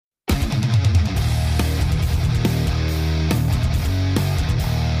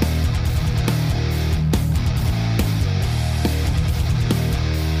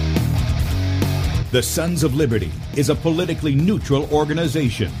The Sons of Liberty is a politically neutral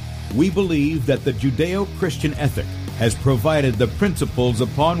organization. We believe that the Judeo-Christian ethic has provided the principles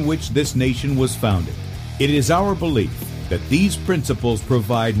upon which this nation was founded. It is our belief that these principles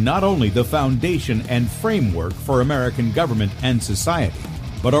provide not only the foundation and framework for American government and society,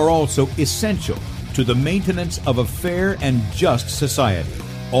 but are also essential to the maintenance of a fair and just society.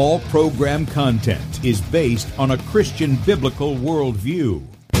 All program content is based on a Christian biblical worldview.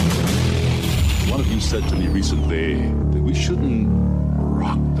 One of you said to me recently that we shouldn't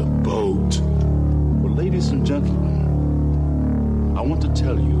rock the boat. Well, ladies and gentlemen, I want to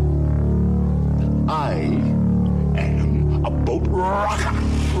tell you that I am a boat rocker.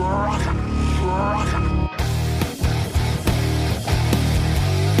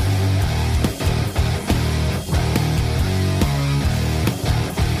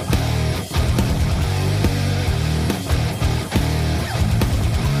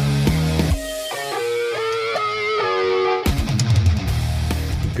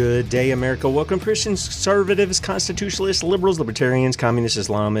 Good day, America. Welcome, Christians, conservatives, constitutionalists, liberals, libertarians, communists,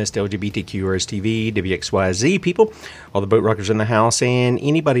 Islamists, LGBTQ, RSTV, WXYZ people, all the boat rockers in the house, and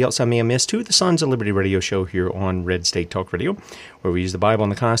anybody else I may have missed to the Sons of Liberty radio show here on Red State Talk Radio, where we use the Bible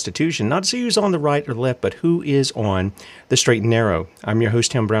and the Constitution, not to see who's on the right or left, but who is on the straight and narrow. I'm your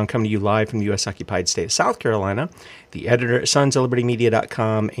host, Tim Brown, coming to you live from the U.S.-occupied state of South Carolina, the editor at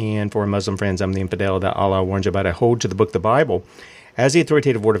sonsoflibertymedia.com, and for our Muslim friends, I'm the infidel that Allah warns you about. I hold to the book, the Bible, as the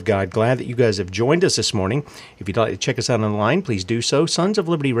authoritative Word of God. Glad that you guys have joined us this morning. If you'd like to check us out online, please do so.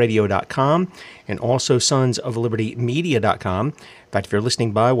 sonsoflibertyradio.com and also sonsoflibertymedia.com. In fact, if you're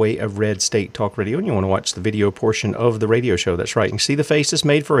listening by way of Red State Talk Radio and you want to watch the video portion of the radio show, that's right, you can see the faces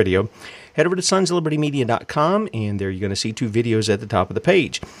made for radio, head over to sonsoflibertymedia.com, and there you're going to see two videos at the top of the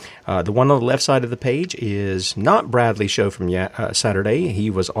page. The one on the left side of the page is not Bradley's show from Saturday. He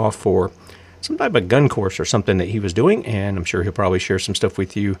was off for some type of gun course or something that he was doing, and I'm sure he'll probably share some stuff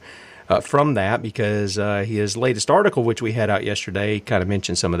with you from that, because his latest article, which we had out yesterday, kind of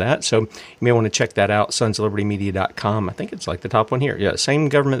mentioned some of that. So you may want to check that out, sonsoflibertymedia.com. I think it's like the top one here. Yeah, same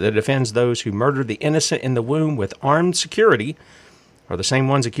government that defends those who murder the innocent in the womb with armed security are the same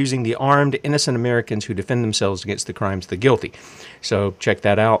ones accusing the armed, innocent Americans who defend themselves against the crimes of the guilty. So check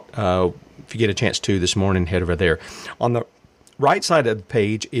that out. If you get a chance to this morning, head over there. On the right side of the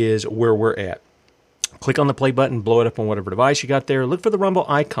page is where we're at. Click on the play button, blow it up on whatever device you got there. Look for the Rumble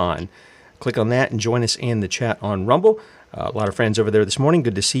icon. Click on that and join us in the chat on Rumble. A lot of friends over there this morning.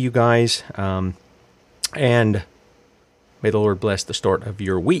 Good to see you guys. And may the Lord bless the start of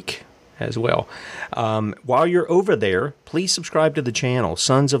your week as well. While you're over there, please subscribe to the channel.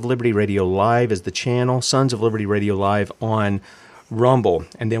 Sons of Liberty Radio Live is the channel. Sons of Liberty Radio Live on Rumble.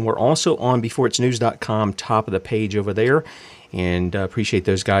 And then we're also on beforeitsnews.com, top of the page over there. And appreciate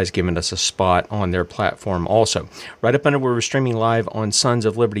those guys giving us a spot on their platform also. Right up under where we're streaming live on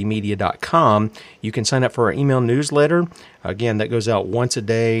sonsoflibertymedia.com, you can sign up for our email newsletter. Again, that goes out once a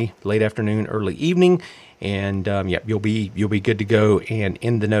day, late afternoon, early evening. And you'll be good to go and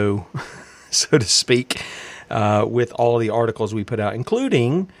in the know, so to speak, with all the articles we put out,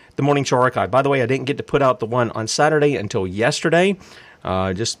 including the Morning Show Archive. By the way, I didn't get to put out the one on Saturday until yesterday.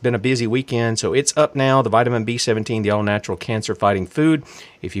 Just been a busy weekend, so it's up now. The vitamin B17, the all-natural cancer-fighting food.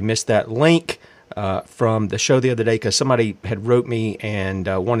 If you missed that link from the show the other day, because somebody had wrote me and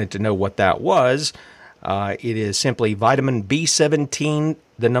wanted to know what that was, it is simply vitamin B17,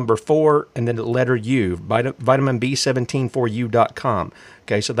 the number 4, and then the letter U, vitamin B174U.com.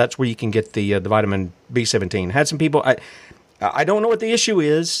 Okay, so that's where you can get the vitamin B17. Had some people, I don't know what the issue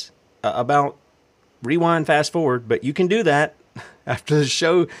is about rewind, fast forward, but you can do that. After the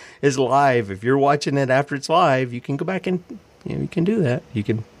show is live, if you're watching it after it's live, you can go back and you can do that. You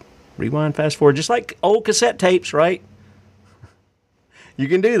can rewind, fast forward, just like old cassette tapes, right? You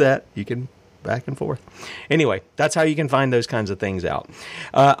can do that. You can back and forth. Anyway, that's how you can find those kinds of things out.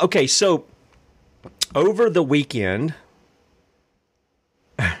 Okay, so over the weekend,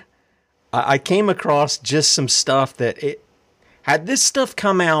 I came across just some stuff that had this stuff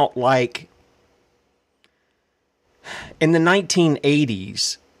come out like in the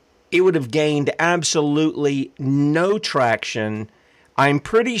 1980s, it would have gained absolutely no traction. I'm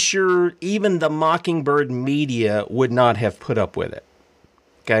pretty sure even the Mockingbird media would not have put up with it.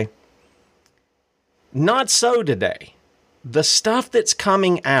 Okay? Not so today. The stuff that's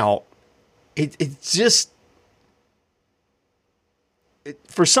coming out, it's just...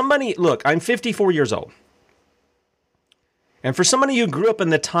 for somebody... Look, I'm 54 years old. And for somebody who grew up in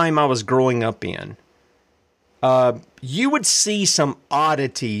the time I was growing up in, you would see some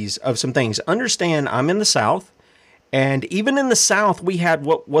oddities of some things. Understand, I'm in the South, And even in the South, we had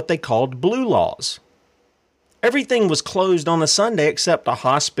what they called blue laws. Everything was closed on a Sunday except a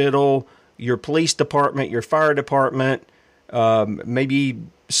hospital, your police department, your fire department, maybe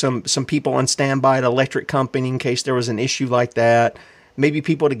some people on standby at an electric company in case there was an issue like that, maybe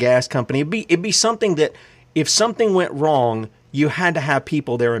people at a gas company. It'd be something that if something went wrong, you had to have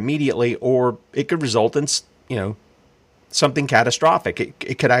people there immediately, or it could result in, something catastrophic.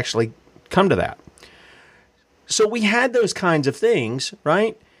 It could actually come to that. So we had those kinds of things,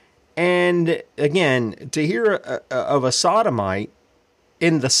 right? And again, to hear of a sodomite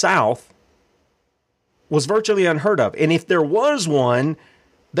in the South was virtually unheard of. And if there was one,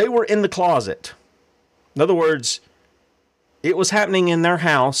 they were in the closet. In other words, it was happening in their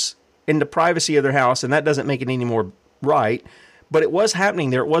house, in the privacy of their house, and that doesn't make it any more right. But it was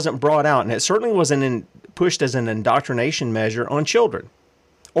happening there. It wasn't brought out, and it certainly wasn't pushed as an indoctrination measure on children.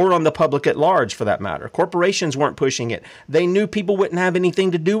 Or on the public at large, for that matter. Corporations weren't pushing it. They knew people wouldn't have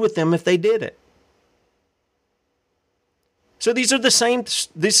anything to do with them if they did it. So these are the same.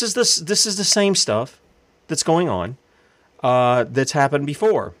 This is the same stuff that's going on, that's happened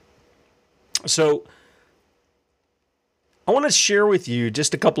before. So I want to share with you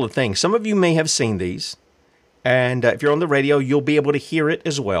just a couple of things. Some of you may have seen these, and if you're on the radio, you'll be able to hear it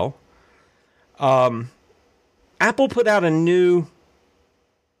as well. Apple put out a new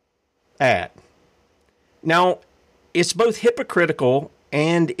ad. Now, it's both hypocritical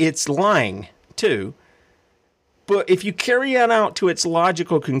and it's lying too. But if you carry it out to its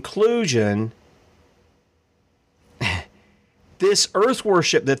logical conclusion, this earth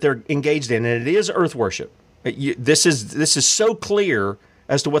worship that they're engaged in, and it is earth worship. This is so clear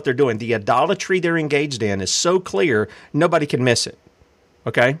as to what they're doing. The idolatry they're engaged in is so clear, nobody can miss it.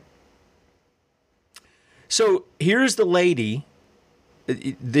 Okay? So here's the lady.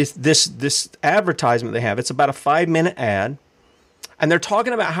 This advertisement they have, it's about a 5-minute ad, and they're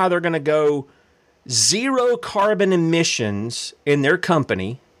talking about how they're going to go zero carbon emissions in their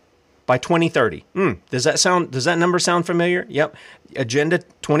company by 2030. Does that number sound familiar? Yep. Agenda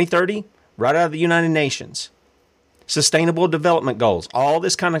 2030, right out of the United Nations. Sustainable Development Goals, all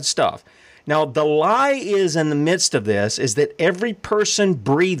this kind of stuff. Now, the lie is in the midst of this is that every person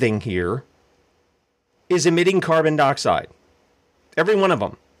breathing here is emitting carbon dioxide. Every one of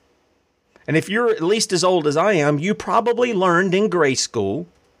them. And if you're at least as old as I am, you probably learned in grade school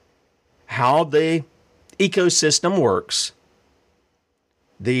how the ecosystem works.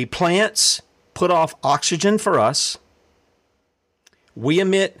 The plants put off oxygen for us. We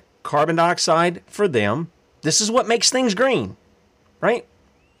emit carbon dioxide for them. This is what makes things green, right?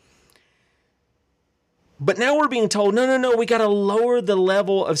 But now we're being told, no, we got to lower the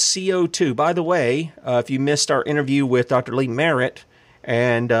level of CO2. By the way, if you missed our interview with Dr. Lee Merritt,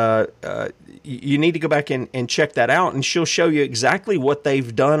 and you need to go back and check that out, and she'll show you exactly what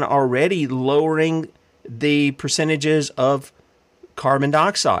they've done already, lowering the percentages of carbon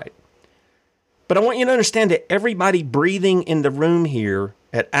dioxide. But I want you to understand that everybody breathing in the room here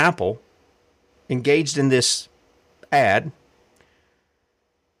at Apple, engaged in this ad,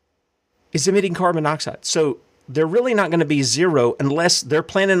 is emitting carbon dioxide. So they're really not going to be zero unless they're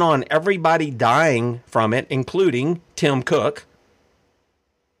planning on everybody dying from it, including Tim Cook.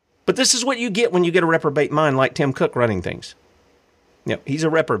 But this is what you get when you get a reprobate mind like Tim Cook running things. He's a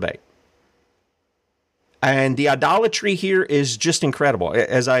reprobate. And the idolatry here is just incredible.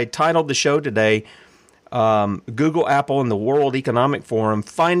 As I titled the show today, Google, Apple, and the World Economic Forum,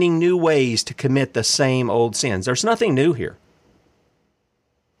 finding new ways to commit the same old sins. There's nothing new here.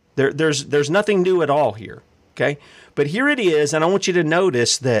 There's nothing new at all here, okay? But here it is, and I want you to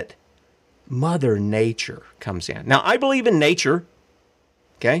notice that Mother Nature comes in. Now, I believe in nature,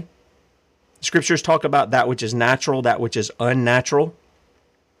 okay? Scriptures talk about that which is natural, that which is unnatural.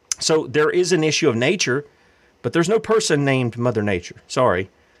 So there is an issue of nature, but there's no person named Mother Nature. Sorry.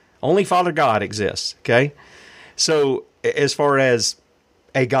 Only Father God exists, okay? So as far as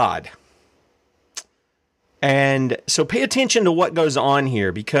a God. And so pay attention to what goes on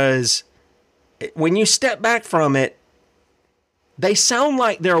here, because when you step back from it, they sound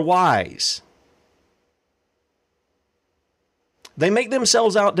like they're wise. They make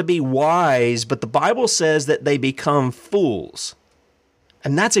themselves out to be wise, but the Bible says that they become fools.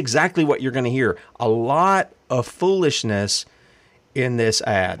 And that's exactly what you're going to hear. A lot of foolishness in this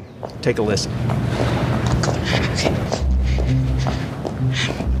ad. Take a listen.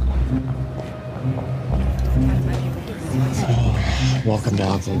 Welcome to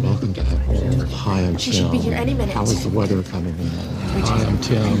Apple. Welcome to Apple. Hi, I'm Tim. She should be here any minute. How is the weather coming in? Hi, I'm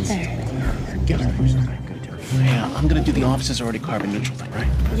Tim. Yeah, I'm gonna do the office's already carbon neutral thing, right?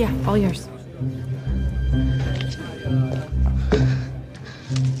 Yeah, all yours.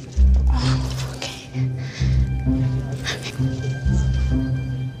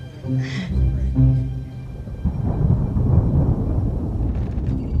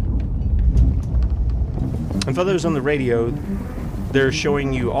 And for those on the radio, they're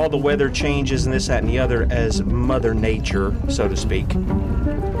showing you all the weather changes and this, that, and the other as Mother Nature, so to speak,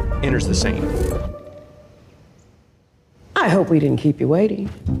 enters the scene. I hope we didn't keep you waiting.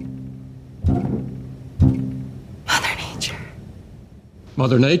 Mother Nature.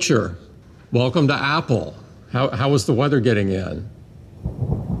 Mother Nature, welcome to Apple. How was the weather getting in?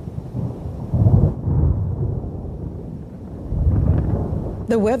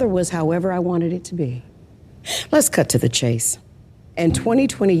 The weather was however I wanted it to be. Let's cut to the chase. In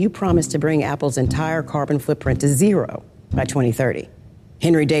 2020, you promised to bring Apple's entire carbon footprint to zero by 2030.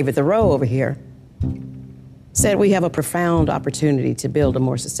 Henry David Thoreau over here said we have a profound opportunity to build a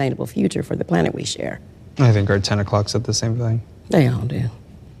more sustainable future for the planet we share. I think our 10 o'clock said the same thing. They all do.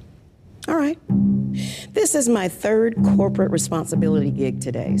 All right. This is my third corporate responsibility gig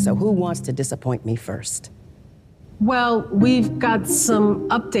today, so who wants to disappoint me first? Well, we've got some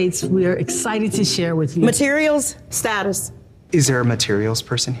updates we're excited to share with you. Materials, status. Is there a materials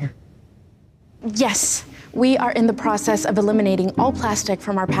person here? Yes, we are in the process of eliminating all plastic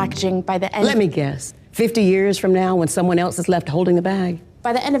from our packaging by the end. Let me guess. 50 years from now when someone else is left holding the bag?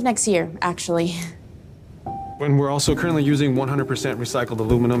 By the end of next year, actually. And we're also currently using 100% recycled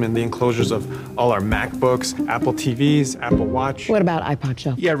aluminum in the enclosures of all our MacBooks, Apple TVs, Apple Watch. What about iPod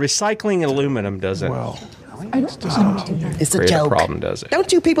Shuffle? Yeah, recycling aluminum doesn't. Well, It's a create joke. a problem, does it?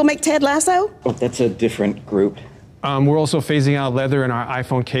 Don't you people make Ted Lasso? Oh, that's a different group. we're also phasing out leather in our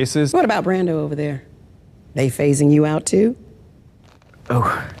iPhone cases. What about Brando over there? They phasing you out too?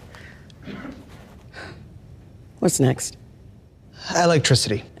 Oh, What's next?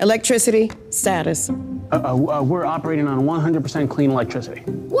 electricity. Electricity, status. We're operating on 100% clean electricity.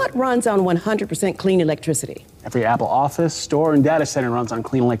 What runs on 100% clean electricity? Every Apple office, store, and data center runs on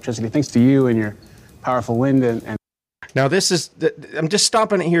clean electricity, thanks to you and your powerful wind and... Now, this is, I'm just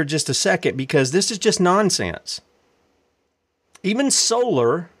stopping it here just a second because this is just nonsense. Even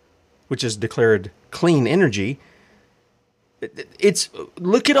solar, which is declared clean energy,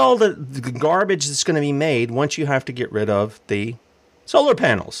 look at all the garbage that's going to be made once you have to get rid of the solar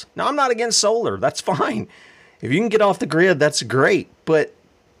panels. Now, I'm not against solar. That's fine. If you can get off the grid, that's great. But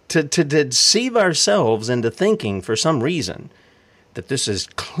to deceive ourselves into thinking for some reason that this is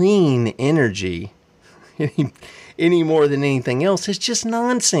clean energy any more than anything else, it's just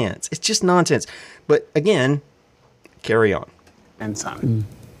nonsense. It's just nonsense. But again, carry on. And sun.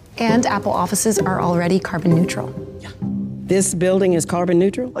 And Apple offices are already carbon neutral. Yeah. This building is carbon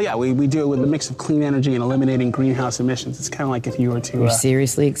neutral? Oh, yeah, we do it with a mix of clean energy and eliminating greenhouse emissions. It's kind of like if you were to... You're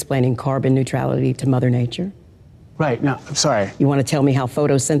seriously explaining carbon neutrality to Mother Nature? Right, no, I'm sorry. You want to tell me how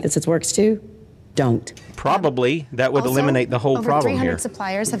photosynthesis works too? Don't. Probably that would Also, eliminate the whole over problem 300 here.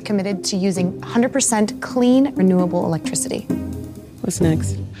 suppliers have committed to using 100% clean, renewable electricity. What's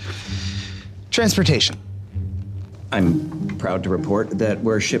next? Transportation. I'm proud to report that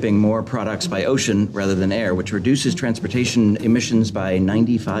we're shipping more products by ocean rather than air, which reduces transportation emissions by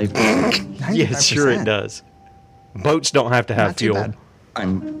 95%. Yes, sure it does. Boats don't have to have Not too fuel. bad.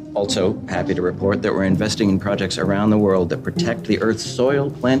 I'm also happy to report that we're investing in projects around the world that protect the Earth's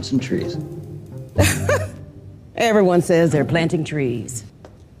soil, plants, and trees. Everyone says they're planting trees.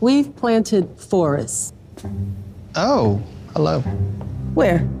 We've planted forests. Oh, hello.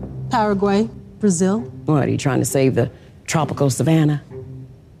 Where? Paraguay, Brazil. What, are you trying to save the tropical savanna?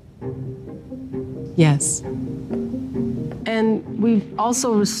 Yes. And we've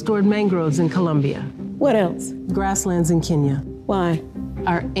also restored mangroves in Colombia. What else? Grasslands in Kenya. Why?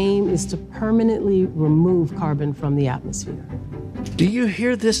 Our aim is to permanently remove carbon from the atmosphere. Do you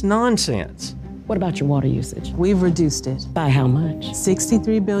hear this nonsense? What about your water usage? We've reduced it. By how much?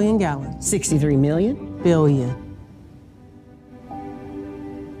 63 billion gallons. 63 million? Billion.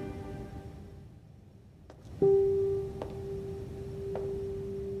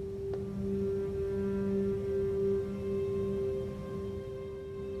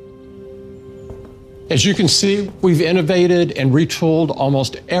 As you can see, we've innovated and retooled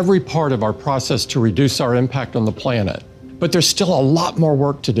almost every part of our process to reduce our impact on the planet. But there's still a lot more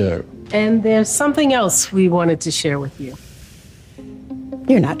work to do. And there's something else we wanted to share with you.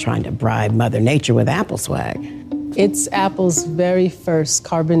 You're not trying to bribe Mother Nature with Apple swag. It's Apple's very first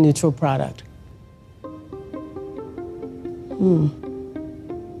carbon neutral product.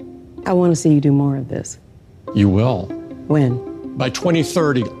 I want to see you do more of this. You will. When? By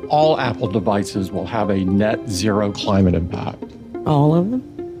 2030, all Apple devices will have a net zero climate impact. All of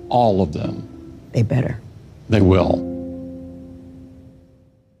them? All of them. They better. They will.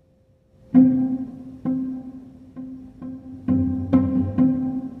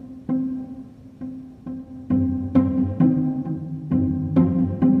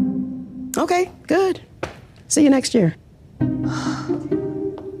 Okay, good. See you next year.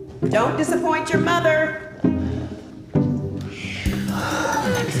 Don't disappoint your mother.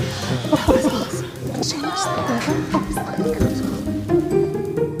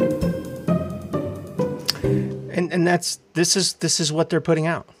 And this is what they're putting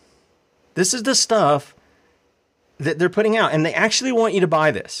out. This is the stuff that they're putting out, and they actually want you to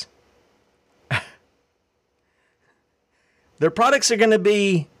buy this. Their products are going to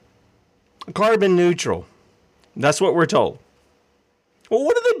be carbon neutral. That's what we're told. Well,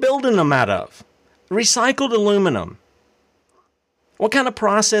 what are they building them out of? Recycled aluminum. What kind of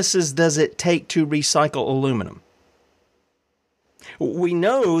processes does it take to recycle aluminum? We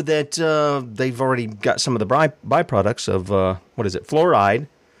know that they've already got some of the byproducts of, fluoride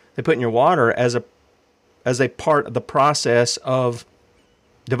they put in your water as a part of the process of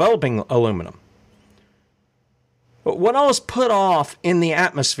developing aluminum. But what all is put off in the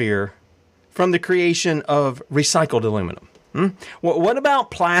atmosphere from the creation of recycled aluminum? What about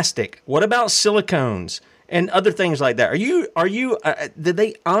plastic? What about silicones and other things like that? Did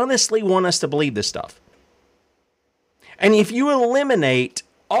they honestly want us to believe this stuff? And if you eliminate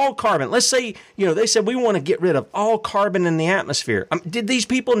all carbon, let's say, they said we want to get rid of all carbon in the atmosphere. Did these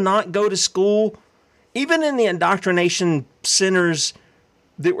people not go to school? Even in the indoctrination centers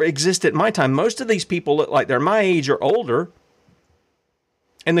that exist at my time, most of these people look like they're my age or older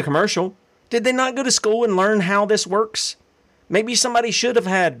in the commercial. Did they not go to school and learn how this works? Maybe somebody should have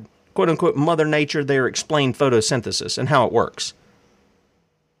had, quote unquote, Mother Nature there explain photosynthesis and how it works.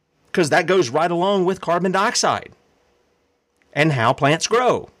 Because that goes right along with carbon dioxide and how plants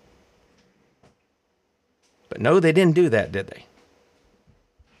grow. But no, they didn't do that, did they?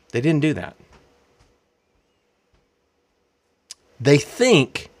 They didn't do that. They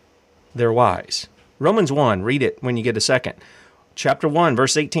think they're wise. Romans 1, read it when you get a second. Chapter 1,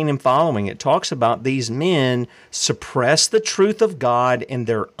 verse 18 and following, it talks about these men suppress the truth of God in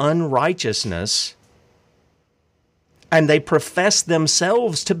their unrighteousness, and they profess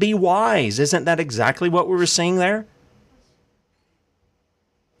themselves to be wise. Isn't that exactly what we were seeing there?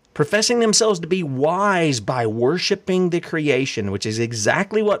 Professing themselves to be wise by worshiping the creation, which is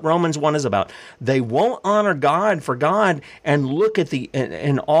exactly what Romans 1 is about. They won't honor God for God and look at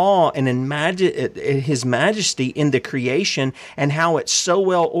in awe and at His majesty in the creation and how it's so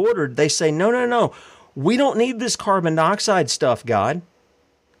well ordered. They say, no, we don't need this carbon dioxide stuff, God.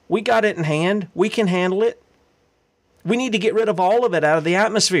 We got it in hand. We can handle it. We need to get rid of all of it out of the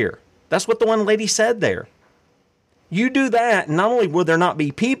atmosphere. That's what the one lady said there. You do that, and not only will there not be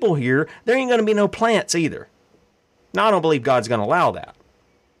people here, there ain't going to be no plants either. Now, I don't believe God's going to allow that.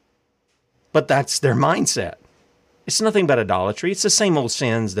 But that's their mindset. It's nothing but idolatry. It's the same old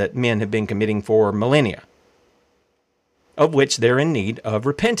sins that men have been committing for millennia, of which they're in need of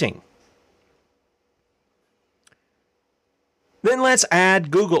repenting. Then let's add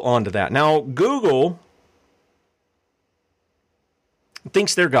Google onto that. Now, Google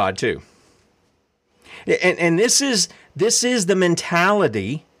thinks they're God too. And this is the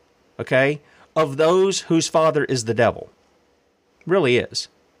mentality, okay, of those whose father is the devil. Really is.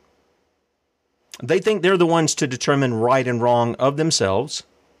 They think they're the ones to determine right and wrong of themselves.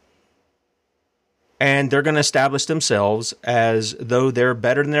 And they're going to establish themselves as though they're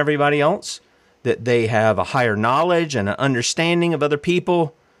better than everybody else, that they have a higher knowledge and an understanding of other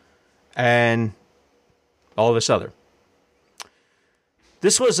people, and all this other.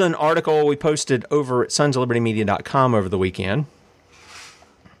 This was an article we posted over at sonsoflibertymedia.com over the weekend.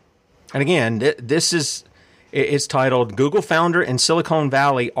 And again, it's titled, Google Founder and Silicon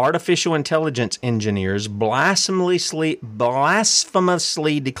Valley Artificial Intelligence Engineers blasphemously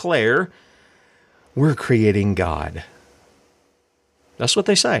declare, we're creating God. That's what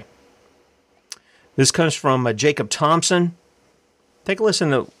they say. This comes from Jacob Thompson. Take a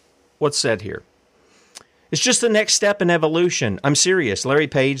listen to what's said here. It's just the next step in evolution. I'm serious, Larry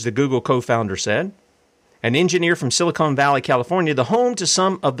Page, the Google co-founder, said. An engineer from Silicon Valley, California, the home to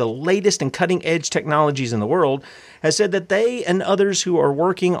some of the latest and cutting-edge technologies in the world, has said that they and others who are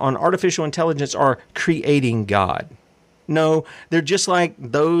working on artificial intelligence are creating God. No, they're just like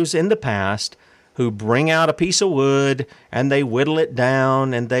those in the past who bring out a piece of wood and they whittle it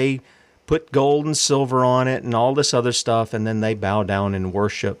down and they put gold and silver on it and all this other stuff, and then they bow down and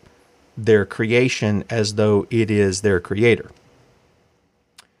worship their creation as though it is their creator.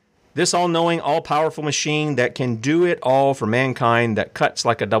 This all-knowing, all-powerful machine that can do it all for mankind that cuts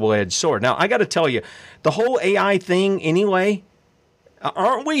like a double-edged sword. Now, I got to tell you, the whole AI thing anyway,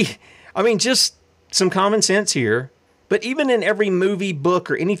 aren't we? I mean, just some common sense here. But even in every movie,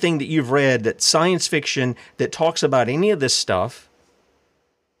 book, or anything that you've read that's science fiction that talks about any of this stuff,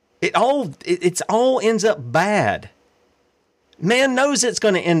 It all ends up bad. Man knows it's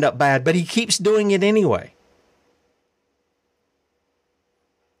going to end up bad, but he keeps doing it anyway.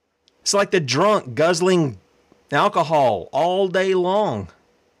 It's like the drunk guzzling alcohol all day long.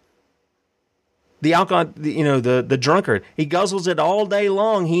 The alcohol, the drunkard, he guzzles it all day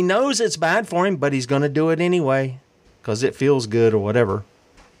long. He knows it's bad for him, but he's going to do it anyway because it feels good or whatever.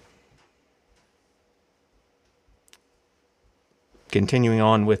 Continuing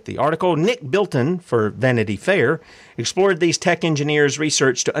on with the article, Nick Bilton for Vanity Fair explored these tech engineers'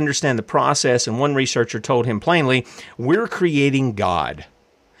 research to understand the process, and one researcher told him plainly, "We're creating God.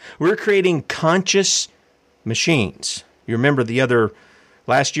 We're creating conscious machines." You remember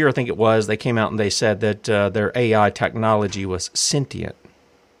last year, I think it was, they came out and they said that their AI technology was sentient.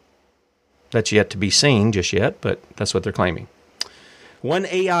 That's yet to be seen just yet, but that's what they're claiming. One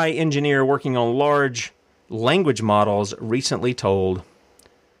AI engineer working on large language models recently told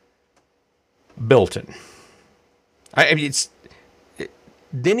Bilton.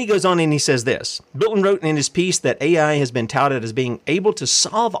 Then he goes on and he says this. Bilton wrote in his piece that AI has been touted as being able to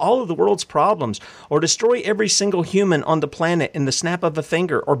solve all of the world's problems or destroy every single human on the planet in the snap of a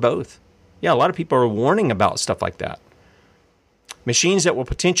finger, or both. Yeah, a lot of people are warning about stuff like that. Machines that will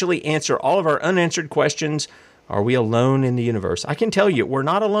potentially answer all of our unanswered questions. Are we alone in the universe? I can tell you, we're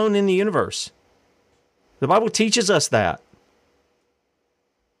not alone in the universe. The Bible teaches us that.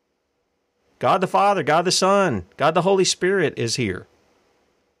 God the Father, God the Son, God the Holy Spirit is here.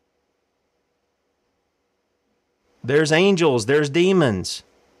 There's angels, there's demons.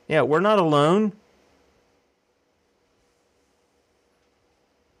 Yeah, we're not alone.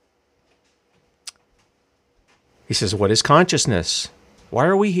 He says, what is consciousness? Why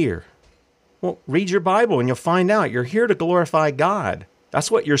are we here? Well, read your Bible and you'll find out. You're here to glorify God. That's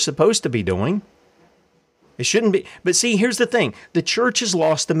what you're supposed to be doing. It shouldn't be. But see, here's the thing. The church has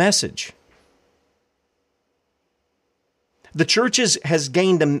lost the message. The church has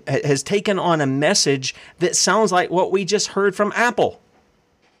taken on a message that sounds like what we just heard from Apple.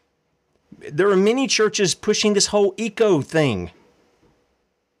 There are many churches pushing this whole eco thing.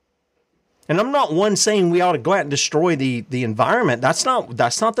 And I'm not one saying we ought to go out and destroy the environment. That's not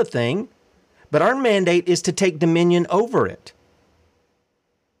the thing. But our mandate is to take dominion over it.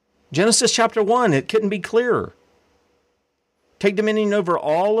 Genesis chapter 1, it couldn't be clearer. Take dominion over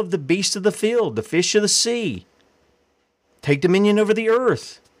all of the beasts of the field, the fish of the sea. Take dominion over the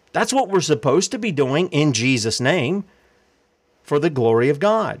earth. That's what we're supposed to be doing in Jesus' name for the glory of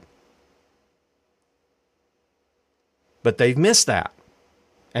God. But they've missed that.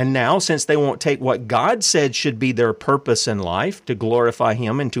 And now, since they won't take what God said should be their purpose in life, to glorify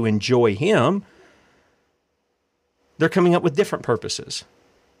Him and to enjoy Him, they're coming up with different purposes.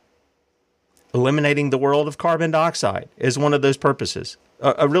 Eliminating the world of carbon dioxide is one of those purposes.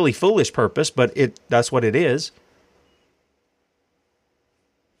 A really foolish purpose, but that's what it is.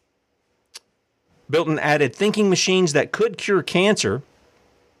 Bilton added, thinking machines that could cure cancer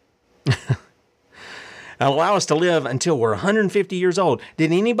allow us to live until we're 150 years old.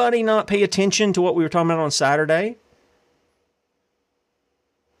 Did anybody not pay attention to what we were talking about on Saturday?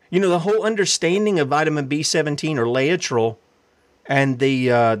 You know, the whole understanding of vitamin B17 or Laetrile and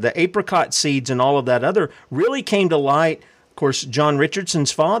the apricot seeds and all of that other really came to light. Of course, John Richardson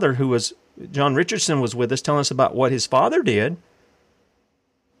was with us telling us about what his father did.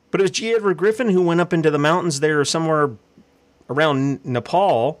 But it was G. Edward Griffin who went up into the mountains there somewhere around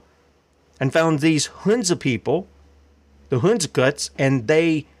Nepal and found these Hunza people, the Hunzakuts, and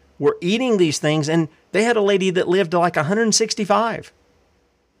they were eating these things, and they had a lady that lived to like 165.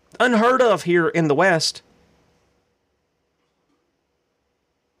 Unheard of here in the West.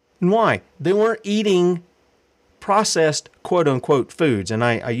 And why? They weren't eating processed quote-unquote foods, and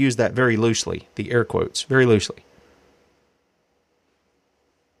I use that very loosely, the air quotes, very loosely.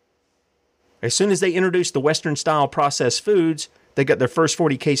 As soon as they introduced the Western-style processed foods, they got their first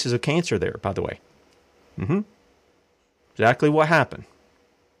 40 cases of cancer there, by the way. Exactly what happened.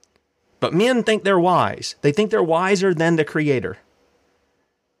 But men think they're wise. They think they're wiser than the Creator.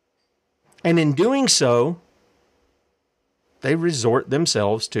 And in doing so, they resort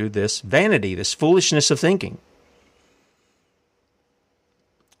themselves to this vanity, this foolishness of thinking.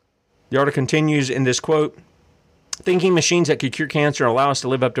 The article continues in this quote, thinking machines that could cure cancer and allow us to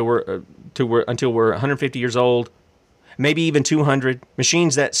live up until we're 150 years old, maybe even 200.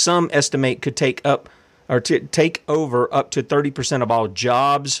 Machines that some estimate could take over up to 30% of all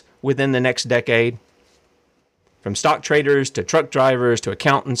jobs within the next decade. From stock traders to truck drivers to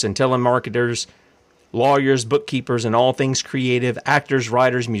accountants and telemarketers, lawyers, bookkeepers, and all things creative, actors,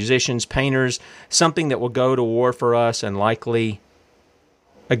 writers, musicians, painters, something that will go to war for us and likely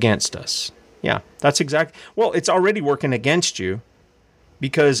against us. Yeah, that's exactly. Well, it's already working against you,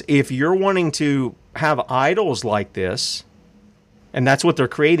 because if you're wanting to have idols like this, and that's what they're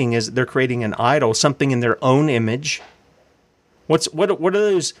creating, is they're creating an idol, something in their own image. What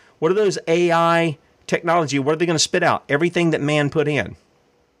are those AI technology? What are they going to spit out? Everything that man put in.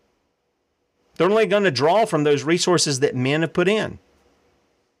 They're only going to draw from those resources that men have put in.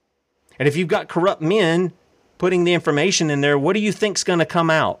 And if you've got corrupt men putting the information in there, what do you think's going to come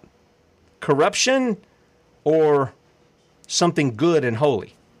out? Corruption or something good and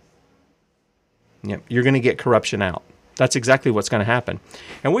holy? Yep, you're going to get corruption out. That's exactly what's going to happen.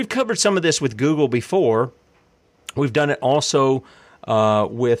 And we've covered some of this with Google before. We've done it also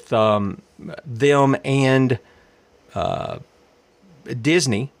with them and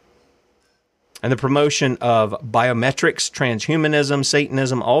Disney, and the promotion of biometrics, transhumanism,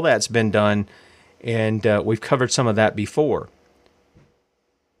 Satanism, all that's been done, and we've covered some of that before.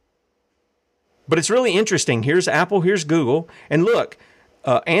 But it's really interesting. Here's Apple, here's Google, and look,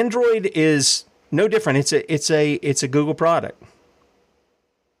 Android is no different. It's a Google product.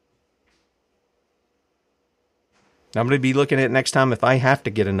 I'm going to be looking at it next time if I have to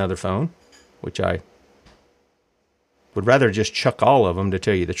get another phone, which I would rather just chuck all of them, to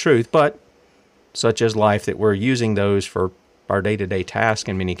tell you the truth, but such as life, that we're using those for our day-to-day task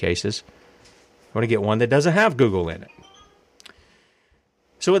in many cases. I want to get one that doesn't have Google in it.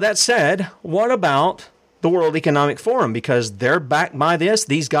 So with that said, what about the World Economic Forum? Because they're backed by this.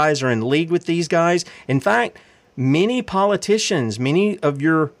 These guys are in league with these guys. In fact, many politicians, many of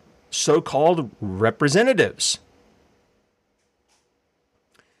your so-called representatives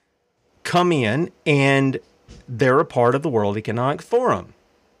come in and they're a part of the World Economic Forum.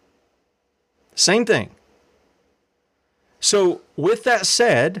 Same thing. So with that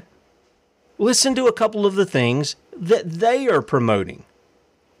said, listen to a couple of the things that they are promoting.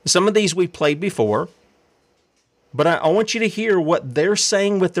 Some of these we've played before, but I want you to hear what they're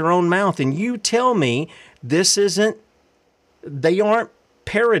saying with their own mouth, and you tell me they aren't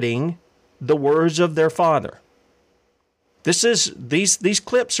parroting the words of their father. These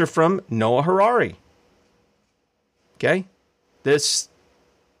clips are from Noah Harari. Okay? This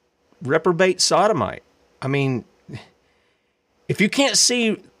reprobate sodomite. I mean, if you can't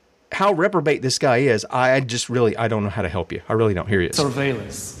see how reprobate this guy is, I don't know how to help you. I really don't. Here he is.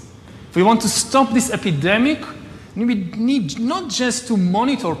 Surveillance. If we want to stop this epidemic, we need not just to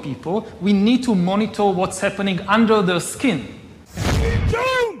monitor people, we need to monitor what's happening under their skin.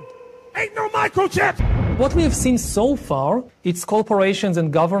 June! Ain't no microchip! What we have seen so far, it's corporations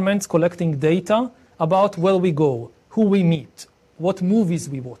and governments collecting data about where we go, who we meet, what movies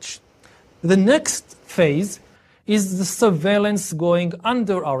we watch. The next phase is the surveillance going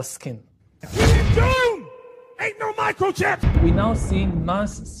under our skin. June! Ain't no microchip! We're now seeing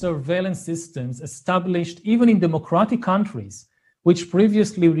mass surveillance systems established even in democratic countries, which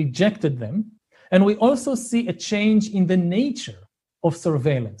previously rejected them. And we also see a change in the nature of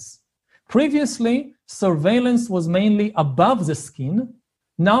surveillance. Previously, surveillance was mainly above the skin.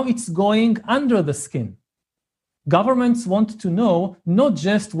 Now it's going under the skin. Governments want to know not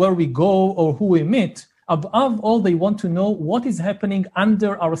just where we go or who we meet. Above all, they want to know what is happening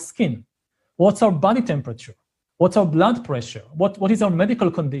under our skin. What's our body temperature? What's our blood pressure? What is our medical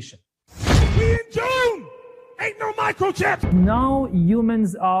condition? We in June! Ain't no microchip! Now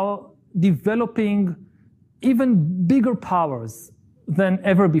humans are developing even bigger powers than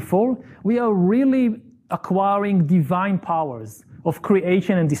ever before. We are really acquiring divine powers of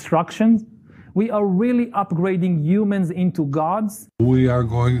creation and destruction. We are really upgrading humans into gods. We are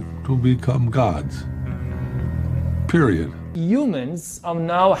going to become gods. Period. Humans are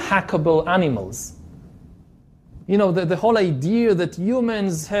now hackable animals. You know, the whole idea that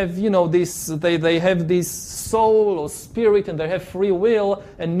humans have, they have this soul or spirit and they have free will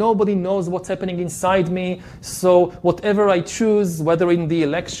and nobody knows what's happening inside me. So whatever I choose, whether in the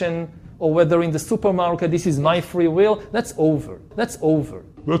election or whether in the supermarket, this is my free will, that's over. That's over.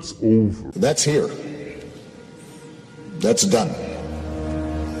 That's over. That's here. That's done.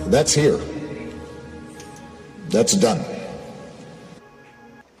 That's here. That's done.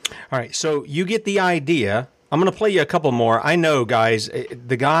 All right, so you get the idea. I'm going to play you a couple more. I know, guys,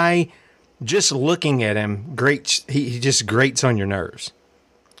 the guy, just looking at him, he just grates on your nerves.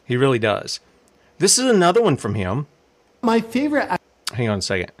 He really does. This is another one from him. My favorite... Hang on a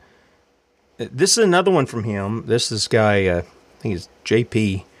second. This is another one from him. This guy, I think it's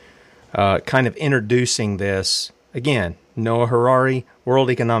JP, kind of introducing this. Again, Noah Harari,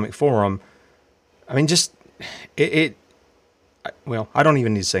 World Economic Forum. I mean, just... I don't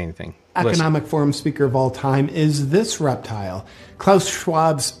even need to say anything. Economic Forum speaker of all time is this reptile, Klaus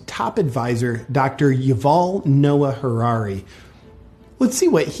Schwab's top advisor, Dr. Yuval Noah Harari. Let's see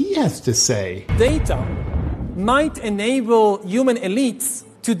what he has to say. Data might enable human elites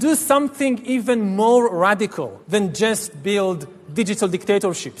to do something even more radical than just build digital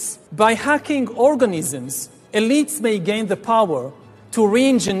dictatorships. By hacking organisms, elites may gain the power to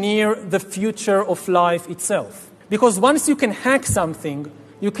re-engineer the future of life itself. Because once you can hack something,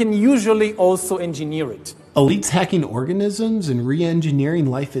 you can usually also engineer it. Elites hacking organisms and re-engineering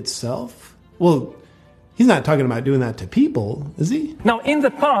life itself? Well, he's not talking about doing that to people, is he? Now, in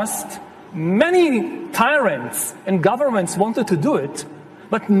the past, many tyrants and governments wanted to do it,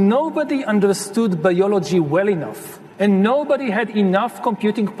 but nobody understood biology well enough, and nobody had enough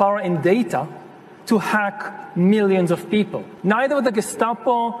computing power and data to hack millions of people. Neither the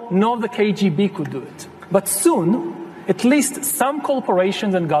Gestapo nor the KGB could do it. But soon, at least some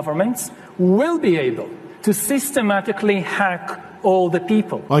corporations and governments will be able to systematically hack all the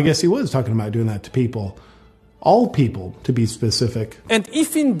people. Well, I guess he was talking about doing that to people. All people, to be specific. And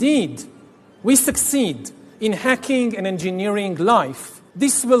if indeed we succeed in hacking and engineering life,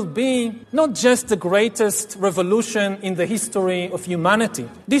 this will be not just the greatest revolution in the history of humanity.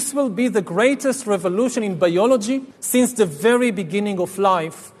 This will be the greatest revolution in biology since the very beginning of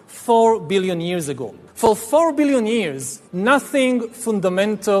life 4 billion years ago. For 4 billion years, nothing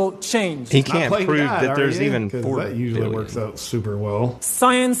fundamental changed. He can't prove that there's even 4 that usually billion. works out super well.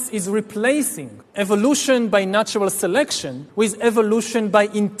 Science is replacing evolution by natural selection with evolution by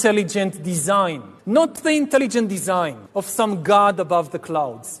intelligent design. Not the intelligent design of some god above the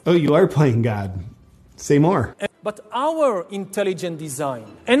clouds. Oh, you are playing God. Say more. But our intelligent design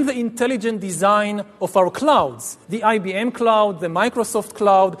and the intelligent design of our clouds, the IBM cloud, the Microsoft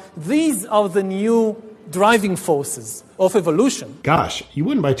cloud, these are the new driving forces of evolution. Gosh, you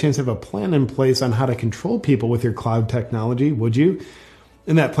wouldn't by chance have a plan in place on how to control people with your cloud technology, would you?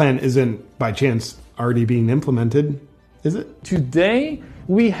 And that plan isn't by chance already being implemented, is it? Today,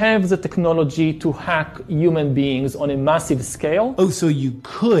 we have the technology to hack human beings on a massive scale. Oh, so you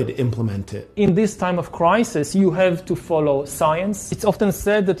could implement it. In this time of crisis, you have to follow science. It's often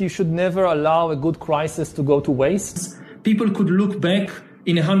said that you should never allow a good crisis to go to waste. People could look back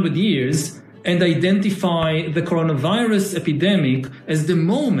in 100 years and identify the coronavirus epidemic as the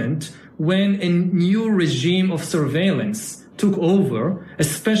moment when a new regime of surveillance took over,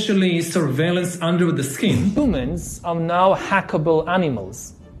 especially surveillance under the skin. Humans are now hackable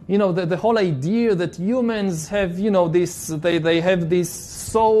animals. You know, the whole idea that humans have, they have this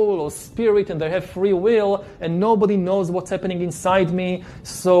soul or spirit and they have free will and nobody knows what's happening inside me.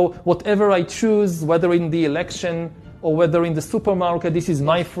 So whatever I choose, whether in the election or whether in the supermarket, this is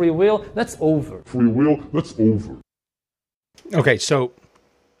my free will, that's over. Free will, that's over. Okay, so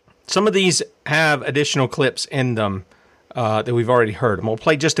some of these have additional clips in them that we've already heard. And we'll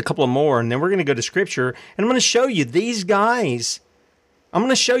play just a couple more, and then we're going to go to Scripture, and I'm going to show you these guys. I'm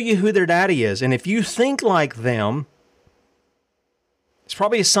going to show you who their daddy is. And if you think like them, it's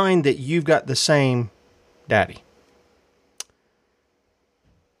probably a sign that you've got the same daddy.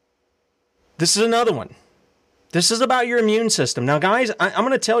 This is another one. This is about your immune system. Now, guys, I'm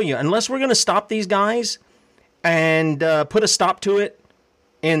going to tell you, unless we're going to stop these guys and put a stop to it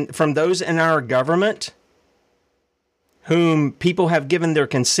from those in our government whom people have given their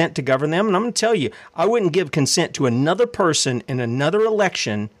consent to govern them, and I'm going to tell you, I wouldn't give consent to another person in another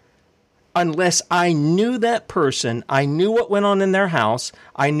election unless I knew that person, I knew what went on in their house,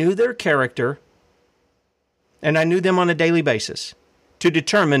 I knew their character, and I knew them on a daily basis to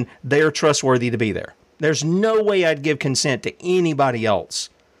determine they are trustworthy to be there. There's no way I'd give consent to anybody else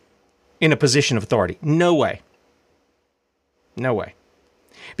in a position of authority. No way. No way.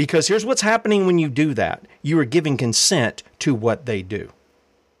 Because here's what's happening when you do that. You are giving consent to what they do.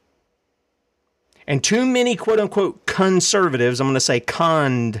 And too many quote-unquote conservatives, I'm going to say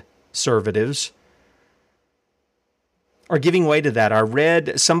conservatives, are giving way to that. I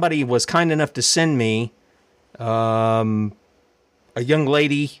read, somebody was kind enough to send me a young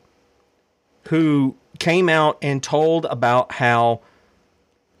lady who came out and told about how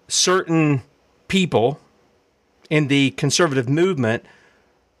certain people in the conservative movement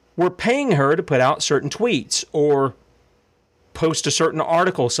were paying her to put out certain tweets or post a certain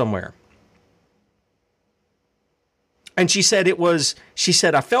article somewhere. And she said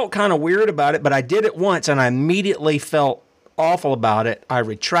I felt kind of weird about it, but I did it once and I immediately felt awful about it. I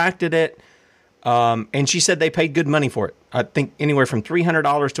retracted it. And she said they paid good money for it. I think anywhere from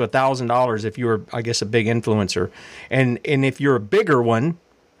 $300 to $1,000 if you were, I guess, a big influencer. And if you're a bigger one,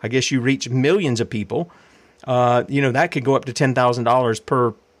 I guess you reach millions of people. That could go up to $10,000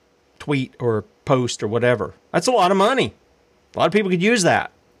 per tweet or post or whatever. That's a lot of money. A lot of people could use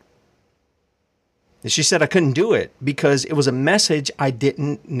that. And she said I couldn't do it because it was a message I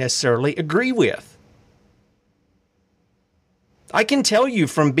didn't necessarily agree with. I can tell you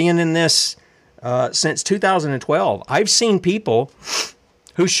from being in this since 2012, I've seen people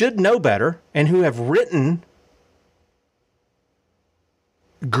who should know better and who have written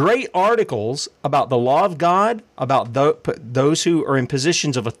great articles about the law of God, about those who are in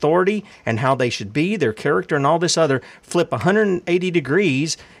positions of authority and how they should be, their character and all this other, flip 180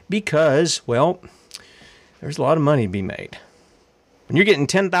 degrees because, well, there's a lot of money to be made. When you're getting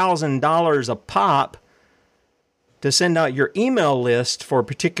 $10,000 a pop to send out your email list for a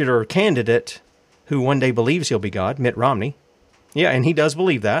particular candidate who one day believes he'll be God, Mitt Romney. Yeah, and he does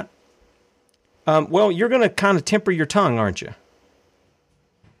believe that. Well, you're going to kind of temper your tongue, aren't you?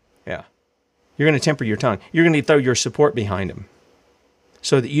 Yeah. You're going to temper your tongue. You're going to throw your support behind him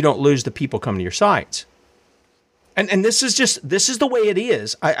so that you don't lose the people coming to your sites. And this is the way it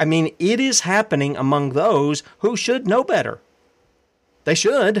is. I mean, it is happening among those who should know better. They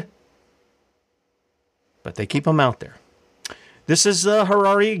should. But they keep them out there. This is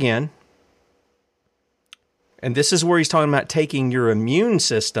Harari again. And this is where he's talking about taking your immune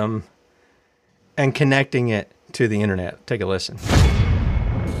system and connecting it to the internet. Take a listen.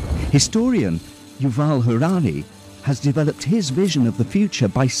 Historian Yuval Harari has developed his vision of the future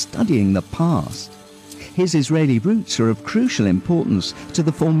by studying the past. His Israeli roots are of crucial importance to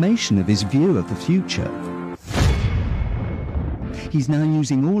the formation of his view of the future. He's now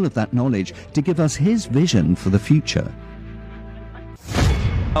using all of that knowledge to give us his vision for the future.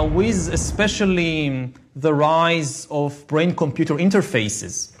 With especially the rise of brain-computer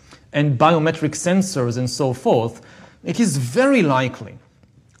interfaces and biometric sensors and so forth, it is very likely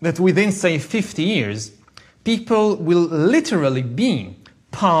that within, say, 50 years, people will literally be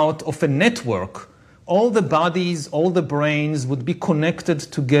part of a network. All the bodies, all the brains would be connected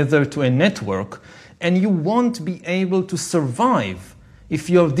together to a network, and you won't be able to survive if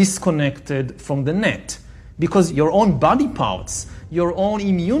you're disconnected from the net, because your own body parts, your own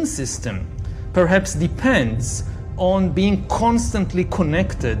immune system, perhaps depends on being constantly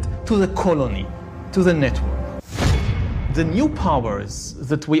connected to the colony, to the network. The new powers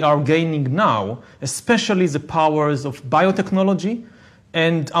that we are gaining now, especially the powers of biotechnology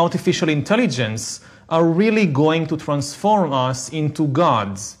and artificial intelligence, are really going to transform us into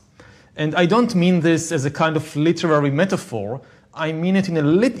gods. And I don't mean this as a kind of literary metaphor. I mean it in a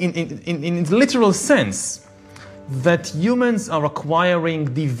literal sense, that humans are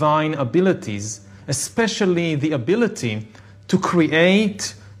acquiring divine abilities, especially the ability to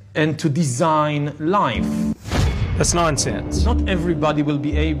create and to design life. That's nonsense. Not everybody will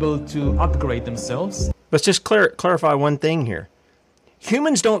be able to upgrade themselves. Let's just clarify one thing here.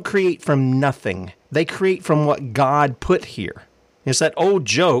 Humans don't create from nothing. They create from what God put here. It's that old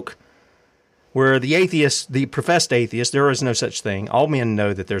joke where the atheist, the professed atheist, there is no such thing. All men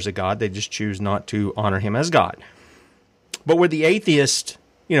know that there's a God. They just choose not to honor him as God. But where the atheist,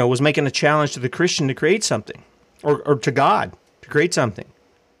 was making a challenge to the Christian to create something, or to God to create something.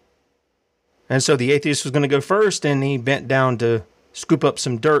 And so the atheist was going to go first, and he bent down to scoop up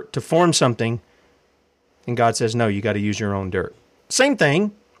some dirt to form something. And God says, no, you got to use your own dirt. Same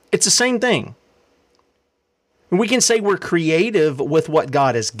thing. It's the same thing. We can say we're creative with what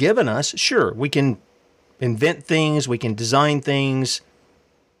God has given us. Sure, we can invent things, we can design things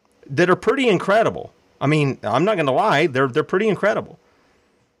that are pretty incredible. I mean, I'm not going to lie, they're pretty incredible.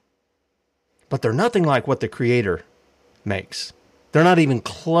 But they're nothing like what the Creator makes. They're not even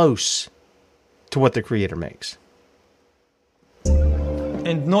close to what the Creator makes.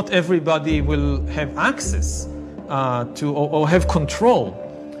 And not everybody will have access to or have control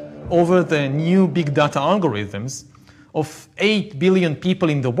over the new big data algorithms. Of 8 billion people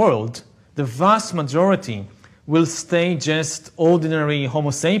in the world, the vast majority will stay just ordinary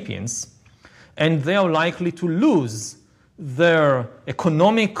Homo sapiens, and they are likely to lose their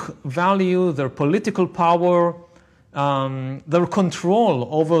economic value, their political power, their control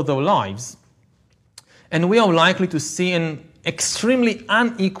over their lives. And we are likely to see an extremely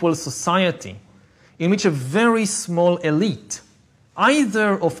unequal society in which a very small elite,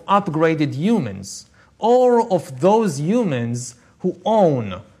 either of upgraded humans or of those humans who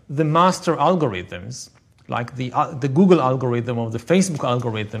own the master algorithms, like the Google algorithm or the Facebook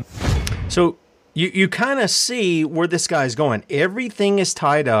algorithm. So you kind of see where this guy's going. Everything is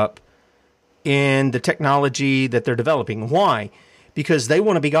tied up in the technology that they're developing. Why? Because they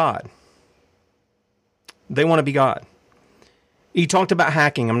want to be God. They want to be God. He talked about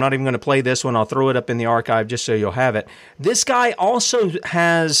hacking. I'm not even going to play this one. I'll throw it up in the archive just so you'll have it. This guy also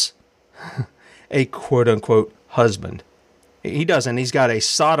has a quote-unquote husband. He doesn't. He's got a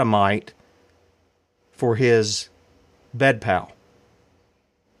sodomite for his bed pal.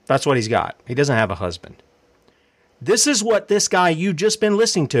 That's what he's got. He doesn't have a husband. This is what this guy you just been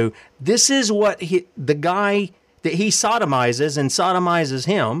listening to, this is what the guy that he sodomizes and sodomizes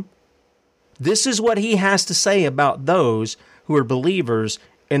him, this is what he has to say about those who are believers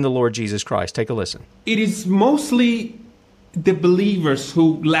in the Lord Jesus Christ. Take a listen. It is mostly the believers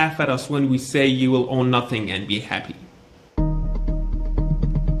who laugh at us when we say you will own nothing and be happy.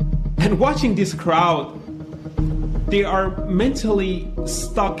 And watching this crowd, they are mentally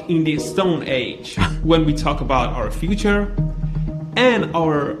stuck in the Stone Age when we talk about our future and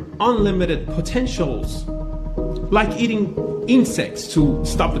our unlimited potentials, like eating insects to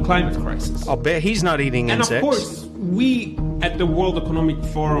stop the climate crisis. I'll bet he's not eating insects. And of course, we at the World Economic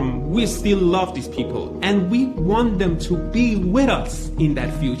Forum, we still love these people and we want them to be with us in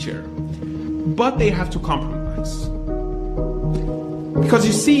that future. But they have to compromise. Because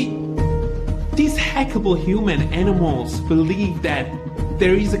you see, these hackable human animals believe that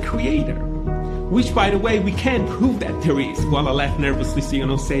there is a creator, which, by the way, we can't prove that there is. While I laugh nervously, so you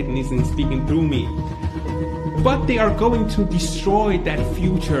know Satan isn't speaking through me. But they are going to destroy that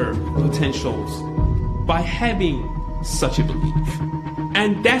future potentials by having such a belief.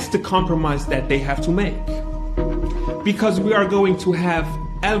 And that's the compromise that they have to make. Because we are going to have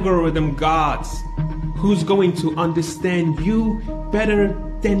algorithm gods who's going to understand you better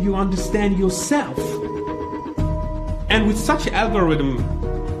than you understand yourself. And with such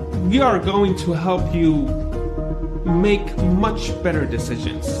algorithm, we are going to help you make much better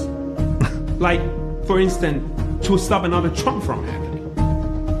decisions. Like, for instance, to stop another Trump from happening.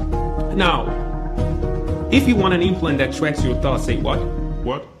 Now, if you want an implant that tracks your thoughts, say what?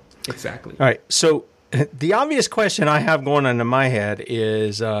 What? Exactly. All right, so the obvious question I have going on in my head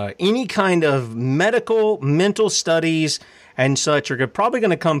is any kind of medical, mental studies and such are probably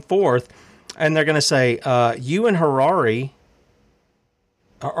going to come forth, and they're going to say, you and Harari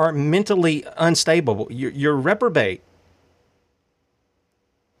are mentally unstable. You're reprobate.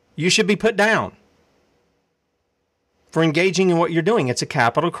 You should be put down for engaging in what you're doing. It's a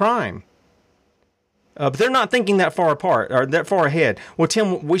capital crime. But they're not thinking that far apart or that far ahead. Well,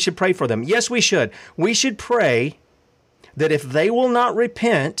 Tim, we should pray for them. Yes, we should. We should pray that if they will not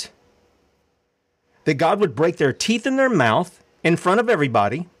repent, that God would break their teeth in their mouth in front of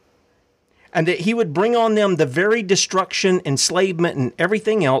everybody, and that he would bring on them the very destruction, enslavement, and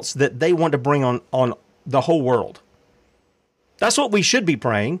everything else that they want to bring on the whole world. That's what we should be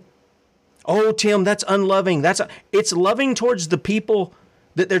praying. Oh, Tim, that's unloving. It's loving towards the people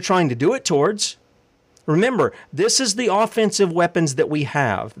that they're trying to do it towards. Remember, this is the offensive weapons that we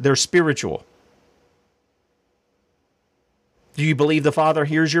have. They're spiritual. Do you believe the Father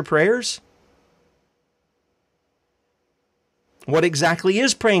hears your prayers? What exactly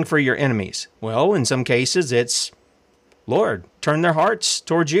is praying for your enemies? Well, in some cases, it's, Lord, turn their hearts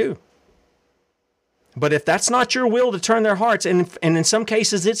towards you. But if that's not your will to turn their hearts, and in some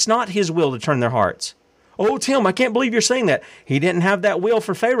cases, it's not his will to turn their hearts. Oh, Tim, I can't believe you're saying that. He didn't have that will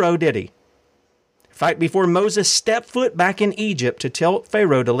for Pharaoh, did he? In fact, before Moses stepped foot back in Egypt to tell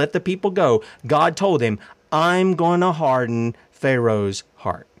Pharaoh to let the people go, God told him, I'm going to harden Pharaoh's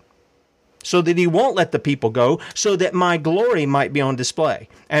heart, so that he won't let the people go, so that my glory might be on display.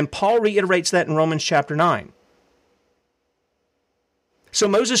 And Paul reiterates that in Romans chapter 9. So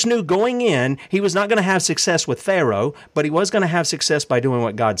Moses knew going in, he was not going to have success with Pharaoh, but he was going to have success by doing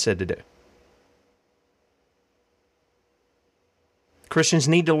what God said to do. Christians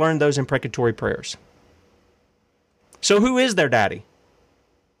need to learn those imprecatory prayers. So who is their daddy?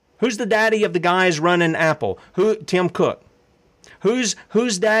 Who's the daddy of the guys running Apple? Tim Cook. Whose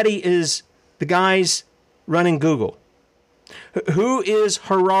daddy is the guys running Google? Who is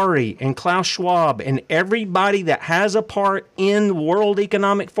Harari and Klaus Schwab and everybody that has a part in the World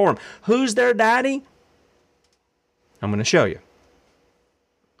Economic Forum? Who's their daddy? I'm going to show you.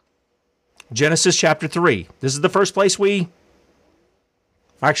 Genesis chapter 3. This is the first place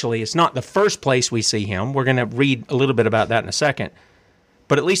Actually, it's not the first place we see him. We're going to read a little bit about that in a second.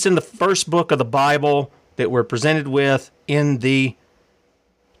 But at least in the first book of the Bible that we're presented with in the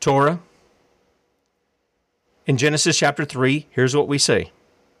Torah, in Genesis chapter 3, here's what we see.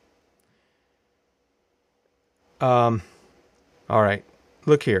 All right,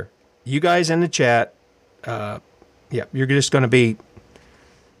 look here. You guys in the chat, you're just going to be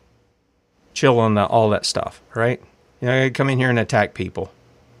chill on all that stuff, right? You know, come in here and attack people.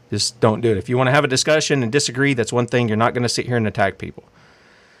 Just don't do it. If you want to have a discussion and disagree, that's one thing. You're not going to sit here and attack people.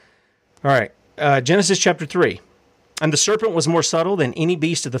 All right. Genesis chapter 3. And the serpent was more subtle than any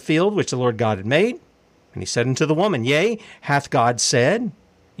beast of the field which the Lord God had made. And he said unto the woman, Yea, hath God said,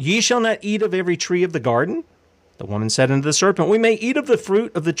 Ye shall not eat of every tree of the garden? The woman said unto the serpent, We may eat of the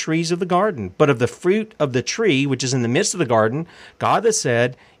fruit of the trees of the garden, but of the fruit of the tree which is in the midst of the garden, God hath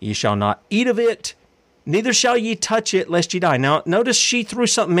said, Ye shall not eat of it, neither shall ye touch it, lest ye die. Now, notice she threw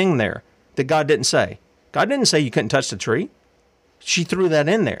something in there that God didn't say. God didn't say you couldn't touch the tree. She threw that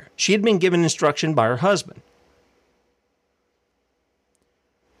in there. She had been given instruction by her husband.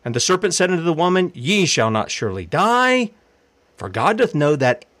 And the serpent said unto the woman, Ye shall not surely die, for God doth know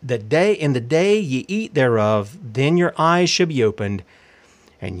that in the day ye eat thereof, then your eyes shall be opened,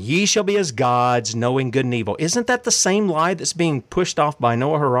 and ye shall be as gods, knowing good and evil. Isn't that the same lie that's being pushed off by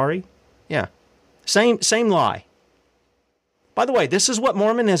Noah Harari? Yeah, same lie. By the way, this is what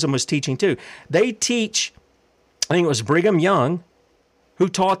Mormonism was teaching too. They teach, I think it was Brigham Young, who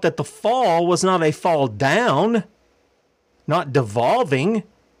taught that the fall was not a fall down, not devolving,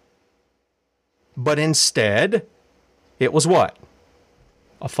 but instead, it was what?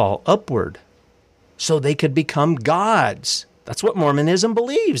 A fall upward. So they could become gods. That's what Mormonism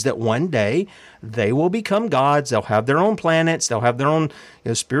believes, that one day they will become gods. They'll have their own planets. They'll have their own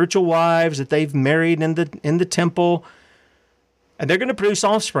spiritual wives that they've married in the temple. And they're going to produce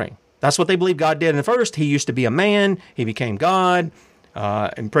offspring. That's what they believe God did. And first, he used to be a man. He became God,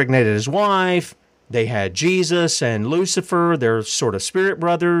 impregnated his wife. They had Jesus and Lucifer. They're sort of spirit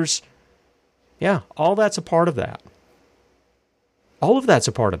brothers. Yeah, all that's a part of that. All of that's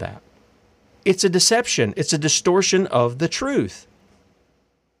a part of that. It's a deception. It's a distortion of the truth.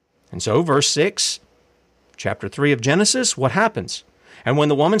 And so, verse 6, chapter 3 of Genesis, what happens? And when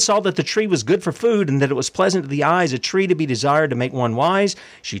the woman saw that the tree was good for food, and that it was pleasant to the eyes, a tree to be desired to make one wise,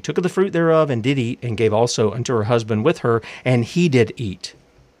 she took of the fruit thereof, and did eat, and gave also unto her husband with her, and he did eat.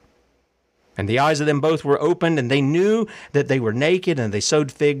 And the eyes of them both were opened, and they knew that they were naked, and they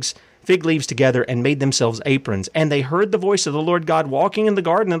sewed fig leaves together and made themselves aprons. And they heard the voice of the Lord God walking in the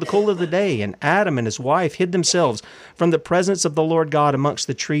garden in the cool of the day. And Adam and his wife hid themselves from the presence of the Lord God amongst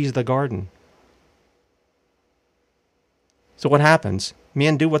the trees of the garden. So what happens?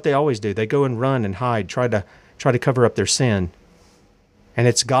 Men do what they always do. They go and run and hide, try to cover up their sin. And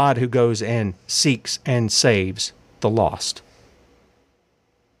it's God who goes and seeks and saves the lost.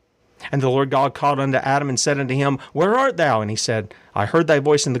 And the Lord God called unto Adam and said unto him, Where art thou? And he said, I heard thy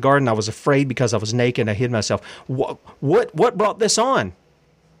voice in the garden. I was afraid because I was naked. I hid myself. What brought this on?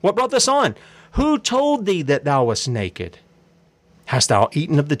 What brought this on? Who told thee that thou wast naked? Hast thou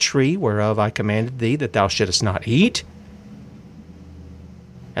eaten of the tree whereof I commanded thee that thou shouldest not eat?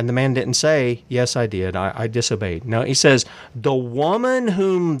 And the man didn't say, Yes, I did. I disobeyed. No, he says, The woman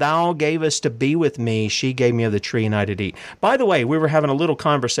whom thou gavest to be with me, she gave me of the tree, and I did eat. By the way, we were having a little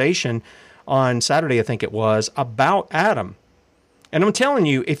conversation on Saturday, I think it was, about Adam. And I'm telling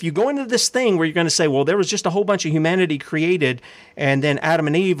you, if you go into this thing where you're going to say, well, there was just a whole bunch of humanity created, and then Adam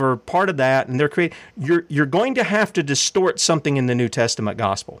and Eve are part of that, and they're created, you're going to have to distort something in the New Testament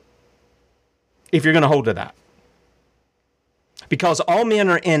gospel if you're going to hold to that. Because all men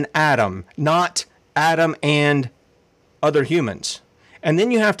are in Adam, not Adam and other humans. And then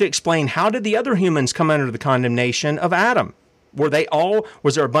you have to explain, how did the other humans come under the condemnation of Adam? Was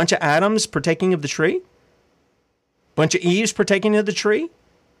there a bunch of Adams partaking of the tree? Bunch of Eves partaking of the tree?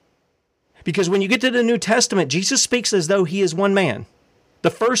 Because when you get to the New Testament, Jesus speaks as though he is one man, the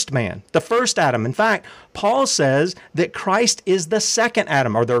first Adam. In fact, Paul says that Christ is the second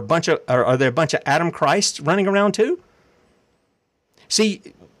Adam. Are there a bunch of Adam Christs running around too? See,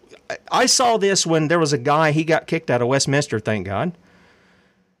 I saw this when there was a guy, he got kicked out of Westminster, thank God.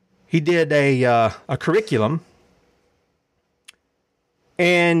 He did a curriculum,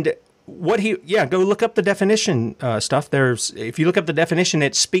 and go look up the definition stuff. If you look up the definition,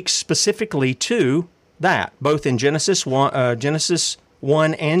 it speaks specifically to that, both in Genesis 1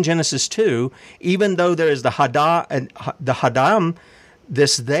 and Genesis 2, even though there is the Hadam,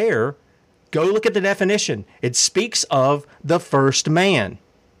 this there. Go look at the definition. It speaks of the first man.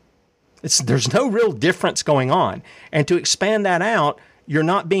 There's no real difference going on. And to expand that out, you're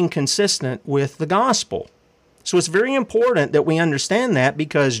not being consistent with the gospel. So it's very important that we understand that,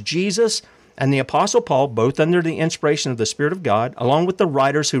 because Jesus and the Apostle Paul, both under the inspiration of the Spirit of God, along with the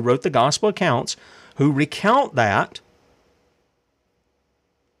writers who wrote the gospel accounts, who recount that,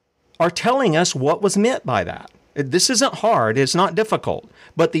 are telling us what was meant by that. This isn't hard. It's not difficult.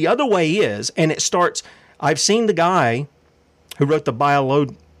 But the other way is, and it starts, I've seen the guy who wrote the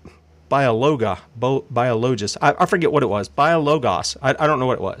biologist. I forget what it was. Biologos. I don't know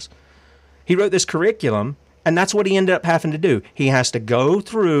what it was. He wrote this curriculum, and that's what he ended up having to do. He has to go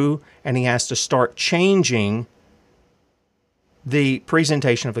through and he has to start changing the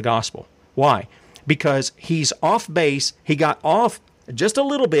presentation of the gospel. Why? Because he's off base. He got off just a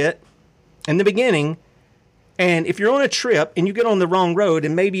little bit in the beginning. And if you're on a trip and you get on the wrong road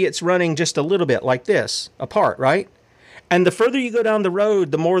and maybe it's running just a little bit like this apart, right? And the further you go down the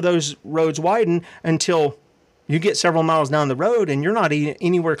road, the more those roads widen until you get several miles down the road and you're not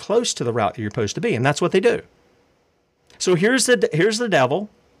anywhere close to the route that you're supposed to be. And that's what they do. So here's the devil.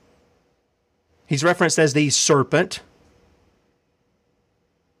 He's referenced as the serpent.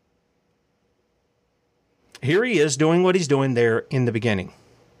 Here he is doing what he's doing there in the beginning.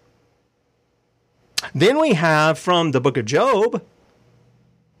 Then we have from the book of Job,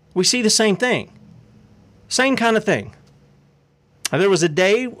 we see the same thing. Same kind of thing. There was a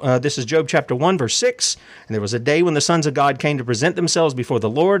day, this is Job chapter 1, verse 6, and there was a day when the sons of God came to present themselves before the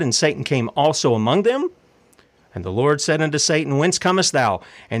Lord, and Satan came also among them. And the Lord said unto Satan, Whence comest thou?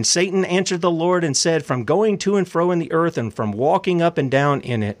 And Satan answered the Lord and said, From going to and fro in the earth, and from walking up and down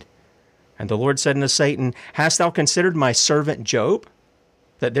in it. And the Lord said unto Satan, Hast thou considered my servant Job?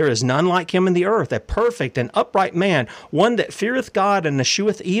 That there is none like him in the earth, a perfect and upright man, one that feareth God and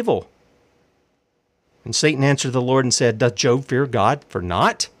escheweth evil. And Satan answered the Lord and said, Doth Job fear God for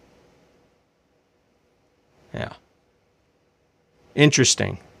naught? Yeah.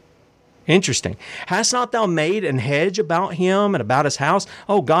 Interesting. Hast not thou made an hedge about him and about his house?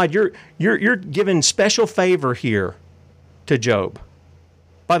 Oh God, you're giving special favor here to Job.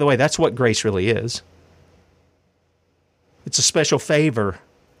 By the way, that's what grace really is. It's a special favor.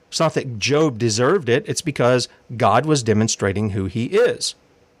 It's not that Job deserved it. It's because God was demonstrating who he is.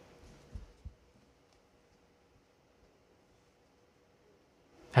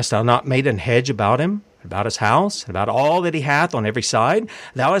 Hast thou not made an hedge about him, about his house, and about all that he hath on every side?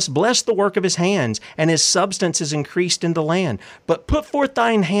 Thou hast blessed the work of his hands, and his substance is increased in the land. But put forth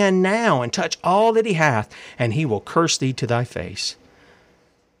thine hand now, and touch all that he hath, and he will curse thee to thy face.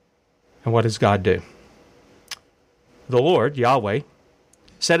 And what does God do? The Lord, Yahweh,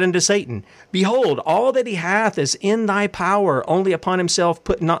 said unto Satan, Behold, all that he hath is in thy power, only upon himself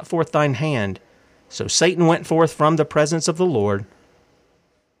put not forth thine hand. So Satan went forth from the presence of the Lord.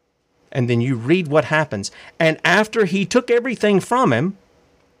 And then you read what happens. And after he took everything from him,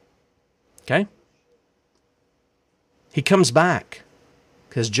 okay, he comes back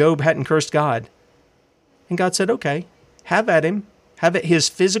because Job hadn't cursed God. And God said, okay, have at him, have at his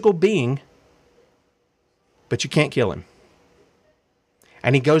physical being, but you can't kill him.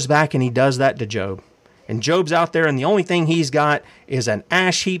 And he goes back and he does that to Job. And Job's out there, and the only thing he's got is an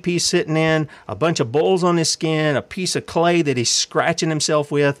ash heap he's sitting in, a bunch of boils on his skin, a piece of clay that he's scratching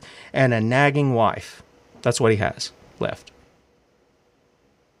himself with, and a nagging wife. That's what he has left.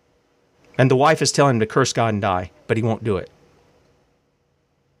 And the wife is telling him to curse God and die, but he won't do it.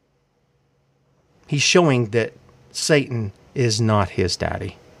 He's showing that Satan is not his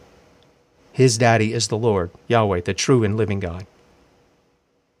daddy. His daddy is the Lord, Yahweh, the true and living God.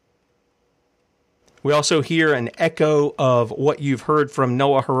 We also hear an echo of what you've heard from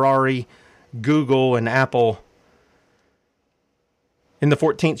Noah Harari, Google, and Apple in the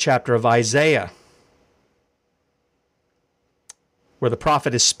 14th chapter of Isaiah, where the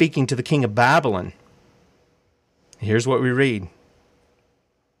prophet is speaking to the king of Babylon. Here's what we read.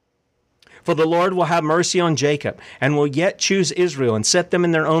 For the Lord will have mercy on Jacob, and will yet choose Israel, and set them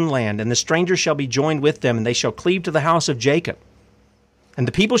in their own land, and the stranger shall be joined with them, and they shall cleave to the house of Jacob. And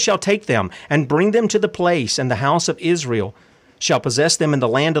the people shall take them, and bring them to the place, and the house of Israel shall possess them in the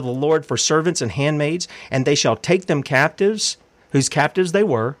land of the Lord for servants and handmaids, and they shall take them captives, whose captives they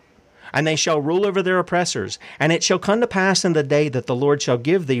were, and they shall rule over their oppressors. And it shall come to pass in the day that the Lord shall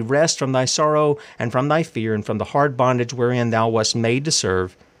give thee rest from thy sorrow, and from thy fear, and from the hard bondage wherein thou wast made to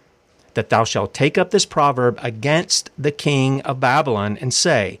serve, that thou shalt take up this proverb against the king of Babylon, and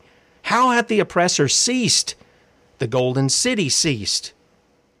say, How hath the oppressor ceased? The golden city ceased.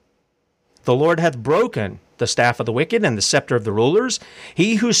 The Lord hath broken the staff of the wicked and the scepter of the rulers.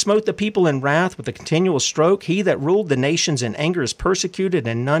 He who smote the people in wrath with a continual stroke, he that ruled the nations in anger is persecuted,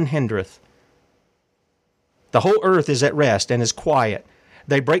 and none hindereth. The whole earth is at rest and is quiet.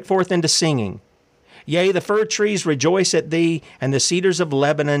 They break forth into singing. Yea, the fir trees rejoice at thee, and the cedars of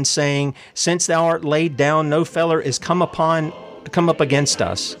Lebanon, saying, Since thou art laid down, no feller is come up against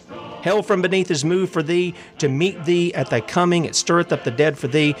us. Hell from beneath is moved for thee, to meet thee at thy coming. It stirreth up the dead for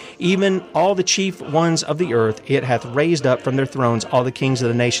thee, even all the chief ones of the earth. It hath raised up from their thrones all the kings of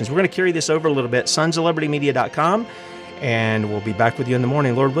the nations. We're going to carry this over a little bit. sonsoflibertymedia.com. And we'll be back with you in the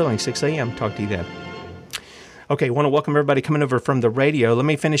morning, Lord willing, 6 a.m. Talk to you then. Okay, I want to welcome everybody coming over from the radio. Let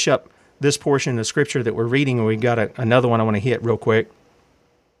me finish up this portion of Scripture that we're reading, and we've got another one I want to hit real quick.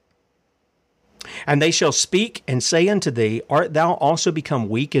 And they shall speak and say unto thee, Art thou also become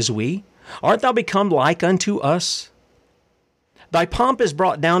weak as we? Art thou become like unto us? Thy pomp is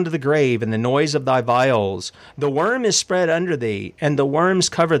brought down to the grave, and the noise of thy viols. The worm is spread under thee, and the worms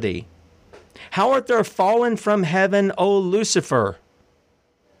cover thee. How art thou fallen from heaven, O Lucifer,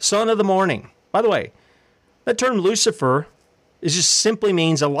 son of the morning? By the way, that term Lucifer just simply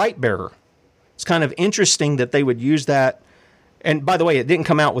means a light bearer. It's kind of interesting that they would use that. And by the way, it didn't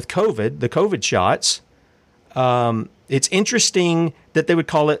come out with COVID, the COVID shots. It's interesting that they would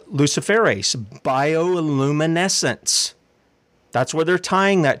call it luciferase, bioluminescence. That's where they're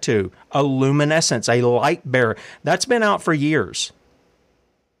tying that to, a luminescence, a light bearer. That's been out for years.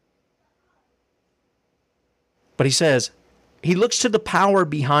 But he says, he looks to the power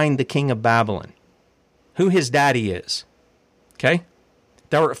behind the king of Babylon, who his daddy is. Okay?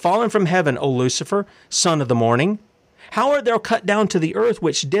 Thou art fallen from heaven, O Lucifer, son of the morning. How art thou cut down to the earth,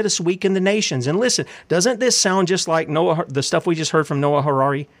 which didst weaken the nations? And listen, doesn't this sound just like Noah, the stuff we just heard from Noah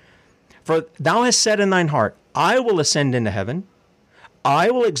Harari? For thou hast said in thine heart, I will ascend into heaven.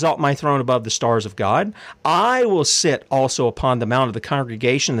 I will exalt my throne above the stars of God. I will sit also upon the mount of the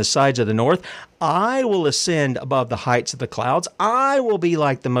congregation, the sides of the north. I will ascend above the heights of the clouds. I will be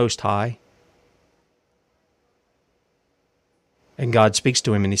like the Most High. And God speaks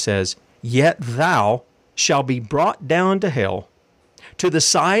to him and he says, Yet thou shalt be brought down to hell, to the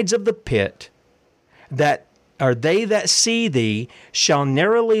sides of the pit, that are they that see thee shall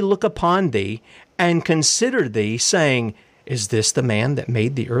narrowly look upon thee and consider thee, saying, Is this the man that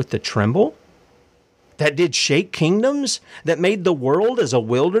made the earth to tremble? That did shake kingdoms? That made the world as a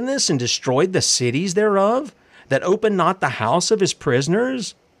wilderness and destroyed the cities thereof? That opened not the house of his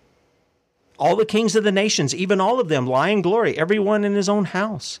prisoners? All the kings of the nations, even all of them, lie in glory, every one in his own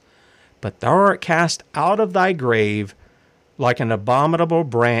house. But thou art cast out of thy grave like an abominable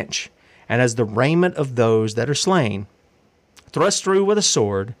branch, and as the raiment of those that are slain, thrust through with a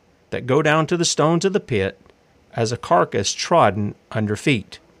sword, that go down to the stones of the pit, as a carcass trodden under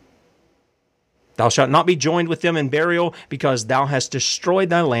feet. Thou shalt not be joined with them in burial, because thou hast destroyed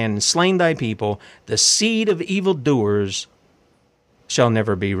thy land and slain thy people. The seed of evildoers shall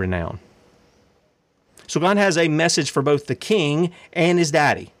never be renowned. So God has a message for both the king and his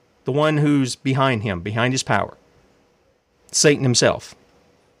daddy, the one who's behind him, behind his power, Satan himself.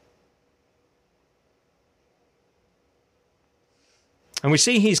 And we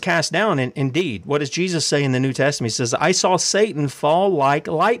see he's cast down, and indeed, what does Jesus say in the New Testament? He says, I saw Satan fall like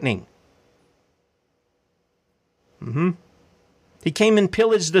lightning. He came and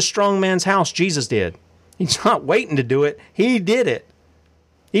pillaged the strong man's house, Jesus did. He's not waiting to do it. He did it.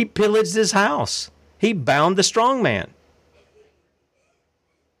 He pillaged his house. He bound the strong man.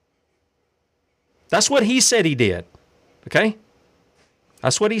 That's what he said he did. Okay?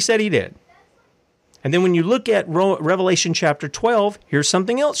 That's what he said he did. And then when you look at Revelation chapter 12, here's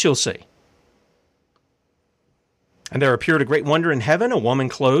something else you'll see. And there appeared a great wonder in heaven, a woman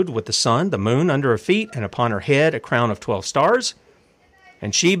clothed with the sun, the moon under her feet, and upon her head a crown of 12 stars.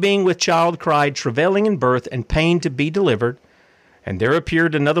 And she, being with child, cried, travailing in birth and pain to be delivered. And there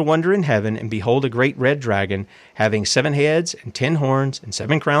appeared another wonder in heaven, and behold, a great red dragon, having 7 heads and 10 horns and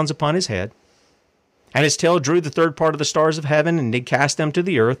 7 crowns upon his head. And his tail drew the third part of the stars of heaven, and did cast them to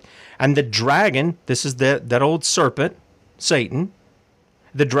the earth. And the dragon, this is that old serpent, Satan,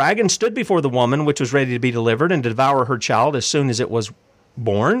 the dragon stood before the woman, which was ready to be delivered, and to devour her child as soon as it was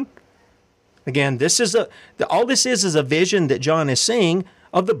born. Again, all this is a vision that John is seeing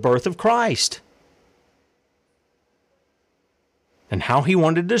of the birth of Christ, and how he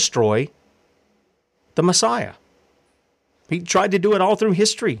wanted to destroy the Messiah. He tried to do it all through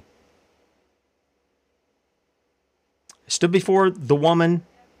history. Stood before the woman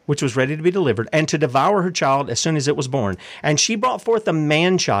which was ready to be delivered, and to devour her child as soon as it was born. And she brought forth a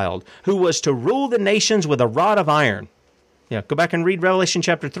man-child, who was to rule the nations with a rod of iron. Yeah, go back and read Revelation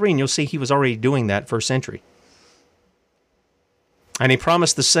chapter 3, and you'll see he was already doing that first century. And he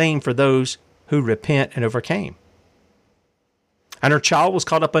promised the same for those who repent and overcame. And her child was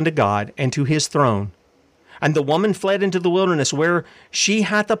caught up unto God and to his throne. And the woman fled into the wilderness, where she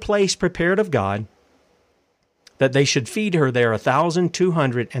hath a place prepared of God, that they should feed her there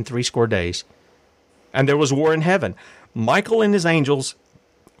 1,260 days. And there was war in heaven. Michael and his angels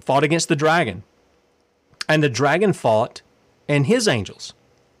fought against the dragon. And the dragon fought and his angels,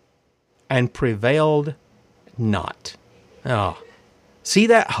 and prevailed not. Oh, see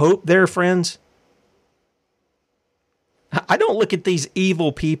that hope there, friends? I don't look at these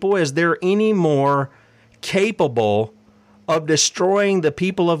evil people as they're any more capable of destroying the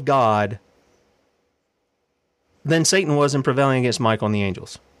people of God than Satan was in prevailing against Michael and the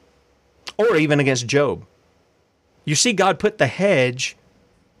angels, or even against Job. You see, God put the hedge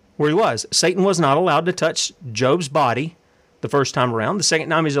where he was. Satan was not allowed to touch Job's body the first time around. The second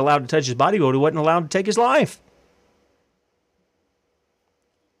time he's allowed to touch his body, but he wasn't allowed to take his life.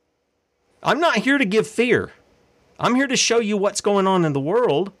 I'm not here to give fear. I'm here to show you what's going on in the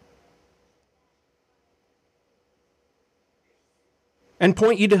world and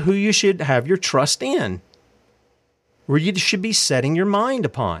point you to who you should have your trust in, where you should be setting your mind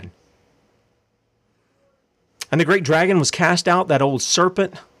upon. And the great dragon was cast out, that old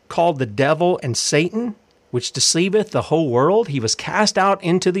serpent called the devil and Satan, which deceiveth the whole world. He was cast out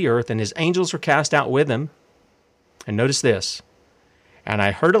into the earth, and his angels were cast out with him. And notice this. And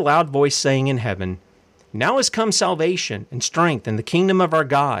I heard a loud voice saying in heaven, now is come salvation and strength and the kingdom of our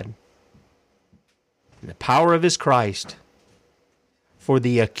God, and the power of his Christ. For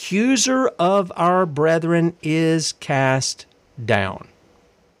the accuser of our brethren is cast down,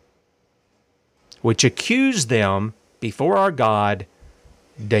 which accused them before our God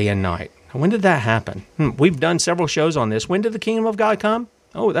day and night. When did that happen? We've done several shows on this. When did the kingdom of God come?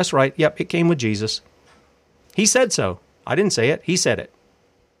 Oh, that's right. Yep, it came with Jesus. He said so. I didn't say it. He said it.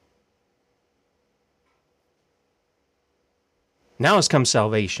 Now has come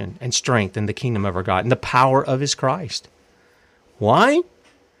salvation and strength in the kingdom of our God and the power of his Christ. Why?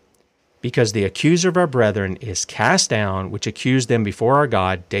 Because the accuser of our brethren is cast down, which accused them before our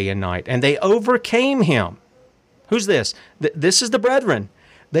God day and night. And they overcame him. Who's this? This is the brethren.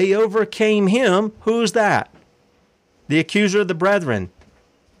 They overcame him. Who's that? The accuser of the brethren,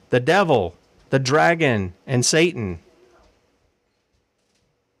 the devil, the dragon, and Satan.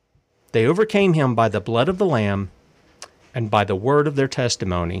 They overcame him by the blood of the Lamb and by the word of their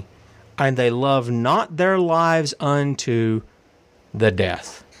testimony, and they loved not their lives unto the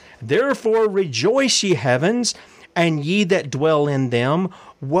death. Therefore rejoice, ye heavens, and ye that dwell in them.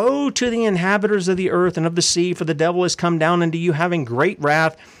 Woe to the inhabitants of the earth and of the sea, for the devil is come down unto you, having great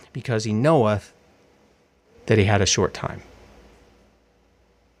wrath, because he knoweth that he had a short time.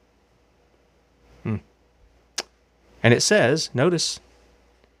 And it says, notice,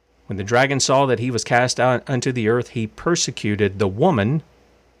 when the dragon saw that he was cast out unto the earth, he persecuted the woman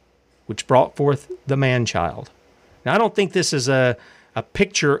which brought forth the man-child. Now, I don't think this is a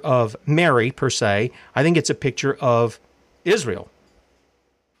picture of Mary, per se. I think it's a picture of Israel.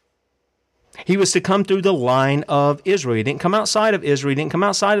 He was to come through the line of Israel. He didn't come outside of Israel. He didn't come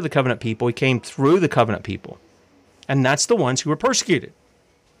outside of the covenant people. He came through the covenant people. And that's the ones who were persecuted,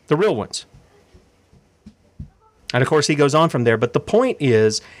 the real ones. And of course, he goes on from there. But the point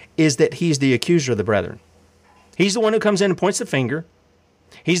is that he's the accuser of the brethren. He's the one who comes in and points the finger.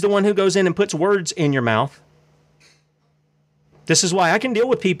 He's the one who goes in and puts words in your mouth. This is why I can deal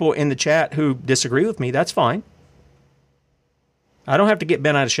with people in the chat who disagree with me. That's fine. I don't have to get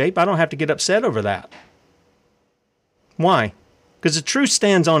bent out of shape. I don't have to get upset over that. Why? Because the truth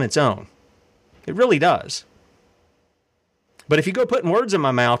stands on its own. It really does. But if you go putting words in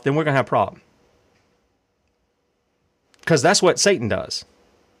my mouth, then we're going to have a problem. Because that's what Satan does.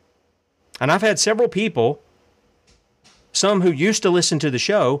 And I've had several people, some who used to listen to the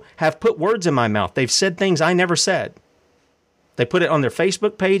show, have put words in my mouth. They've said things I never said. They put it on their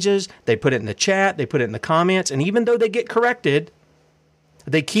Facebook pages, they put it in the chat, they put it in the comments, and even though they get corrected,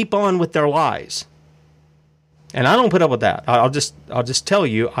 they keep on with their lies. And I don't put up with that. I'll just tell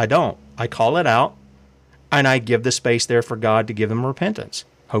you, I don't. I call it out, and I give the space there for God to give them repentance.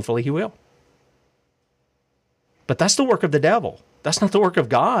 Hopefully he will. But that's the work of the devil. That's not the work of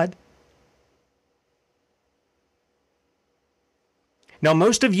God. Now,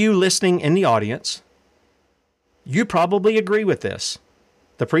 most of you listening in the audience, you probably agree with this,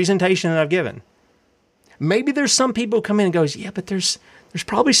 the presentation that I've given. Maybe there's some people who come in and goes, yeah, but there's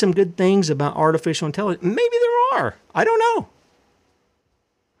probably some good things about artificial intelligence. Maybe there are. I don't know.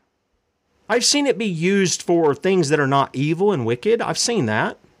 I've seen it be used for things that are not evil and wicked. I've seen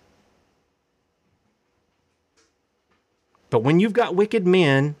that. But when you've got wicked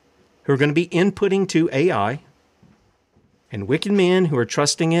men who are going to be inputting to AI, and wicked men who are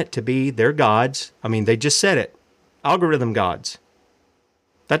trusting it to be their gods, I mean, they just said it, algorithm gods.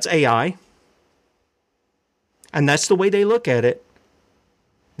 That's AI. And that's the way they look at it.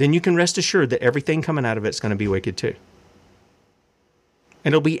 Then you can rest assured that everything coming out of it is going to be wicked too.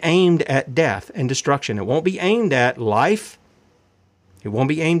 And it'll be aimed at death and destruction. It won't be aimed at life. It won't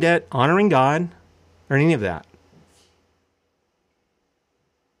be aimed at honoring God or any of that.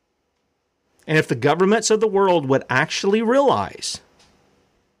 And if the governments of the world would actually realize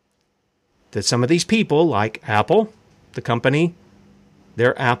that some of these people, like Apple, the company,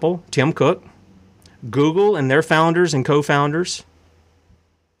 their Apple, Tim Cook, Google and their founders and co-founders,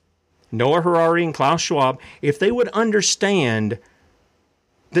 Noah Harari and Klaus Schwab, if they would understand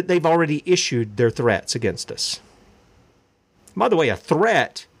that they've already issued their threats against us. By the way, a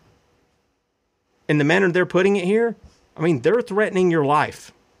threat, in the manner they're putting it here, I mean, they're threatening your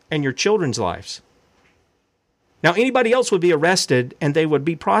life and your children's lives. Now, anybody else would be arrested and they would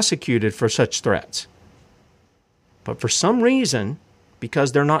be prosecuted for such threats. But for some reason,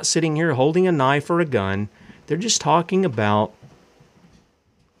 because they're not sitting here holding a knife or a gun, they're just talking about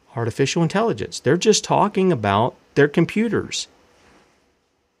artificial intelligence. They're just talking about their computers.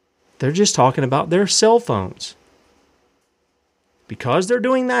 They're just talking about their cell phones. Because they're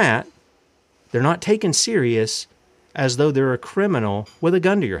doing that, they're not taken serious as though they're a criminal with a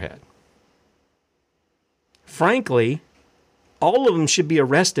gun to your head. Frankly, all of them should be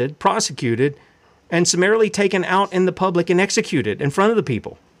arrested, prosecuted, and summarily taken out in the public and executed in front of the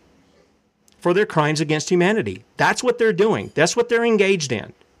people for their crimes against humanity. That's what they're doing. That's what they're engaged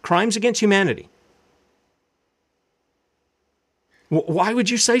in. Crimes against humanity. Why would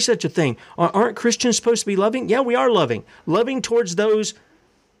you say such a thing? Aren't Christians supposed to be loving? Yeah, we are loving. Loving towards those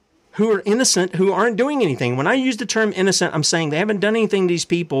who are innocent, who aren't doing anything. When I use the term innocent, I'm saying they haven't done anything to these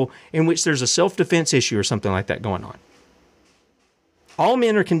people in which there's a self-defense issue or something like that going on. All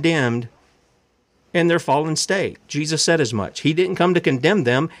men are condemned in their fallen state. Jesus said as much. He didn't come to condemn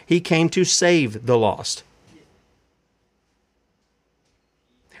them. He came to save the lost.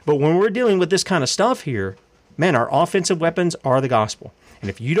 But when we're dealing with this kind of stuff here, man, our offensive weapons are the gospel. And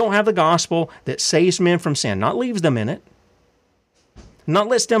if you don't have the gospel that saves men from sin, not leaves them in it, not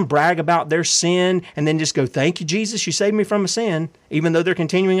lets them brag about their sin and then just go, thank you, Jesus, you saved me from a sin, even though they're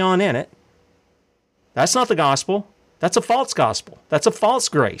continuing on in it. That's not the gospel. That's a false gospel. That's a false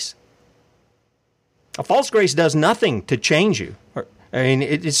grace. A false grace does nothing to change you.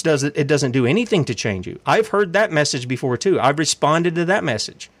 It doesn't do anything to change you. I've heard that message before too. I've responded to that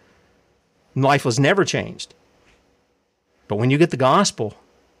message. Life was never changed. But when you get the gospel,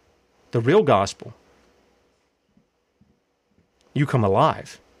 the real gospel, you come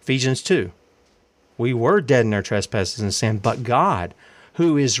alive. Ephesians 2. We were dead in our trespasses and sin, but God,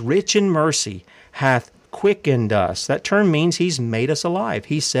 who is rich in mercy, hath quickened us. That term means he's made us alive.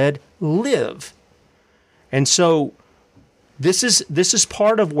 He said, live. And so this is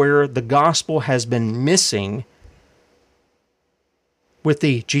part of where the gospel has been missing with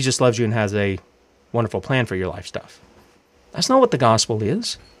the Jesus loves you and has a wonderful plan for your life stuff. That's not what the gospel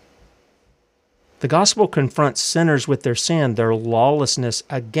is. The gospel confronts sinners with their sin, their lawlessness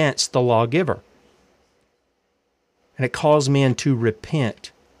against the lawgiver. And it calls men to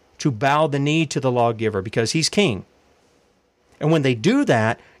repent, to bow the knee to the lawgiver because he's king. And when they do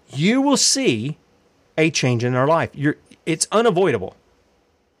that, you will see a change in their life. It's unavoidable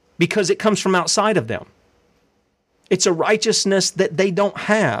because it comes from outside of them. It's a righteousness that they don't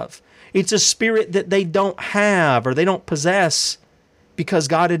have. It's a spirit that they don't have or they don't possess because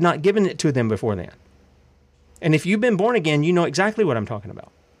God had not given it to them before then. And if you've been born again, you know exactly what I'm talking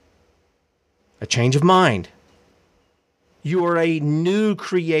about. A change of mind. You are a new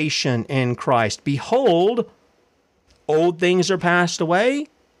creation in Christ. Behold, old things are passed away.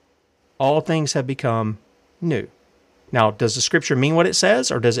 All things have become new. Now, does the scripture mean what it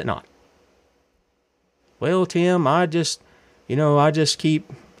says or does it not? Well, Tim, I just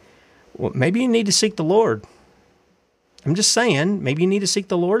keep... Well, maybe you need to seek the Lord. I'm just saying, maybe you need to seek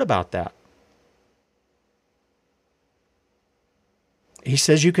the Lord about that. He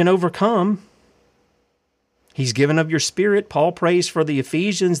says you can overcome. He's given of your spirit. Paul prays for the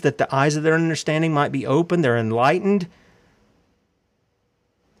Ephesians that the eyes of their understanding might be opened, they're enlightened,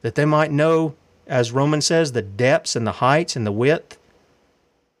 that they might know, as Romans says, the depths and the heights and the width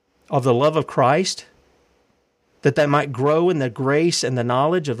of the love of Christ, that they might grow in the grace and the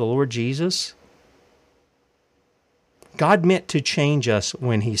knowledge of the Lord Jesus. God meant to change us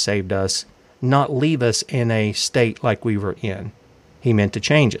when he saved us, not leave us in a state like we were in. He meant to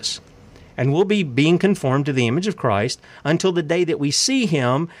change us. And we'll be being conformed to the image of Christ until the day that we see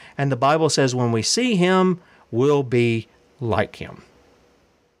him. And the Bible says when we see him, we'll be like him.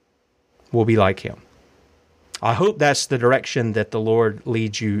 We'll be like him. I hope that's the direction that the Lord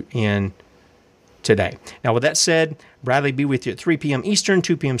leads you in today. Now, with that said, Bradley be with you at 3 p.m. Eastern,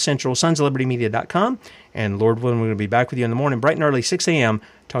 2 p.m. Central, sonsoflibertymedia.com. And Lord willing, we're going to be back with you in the morning, bright and early, 6 a.m.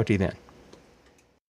 Talk to you then.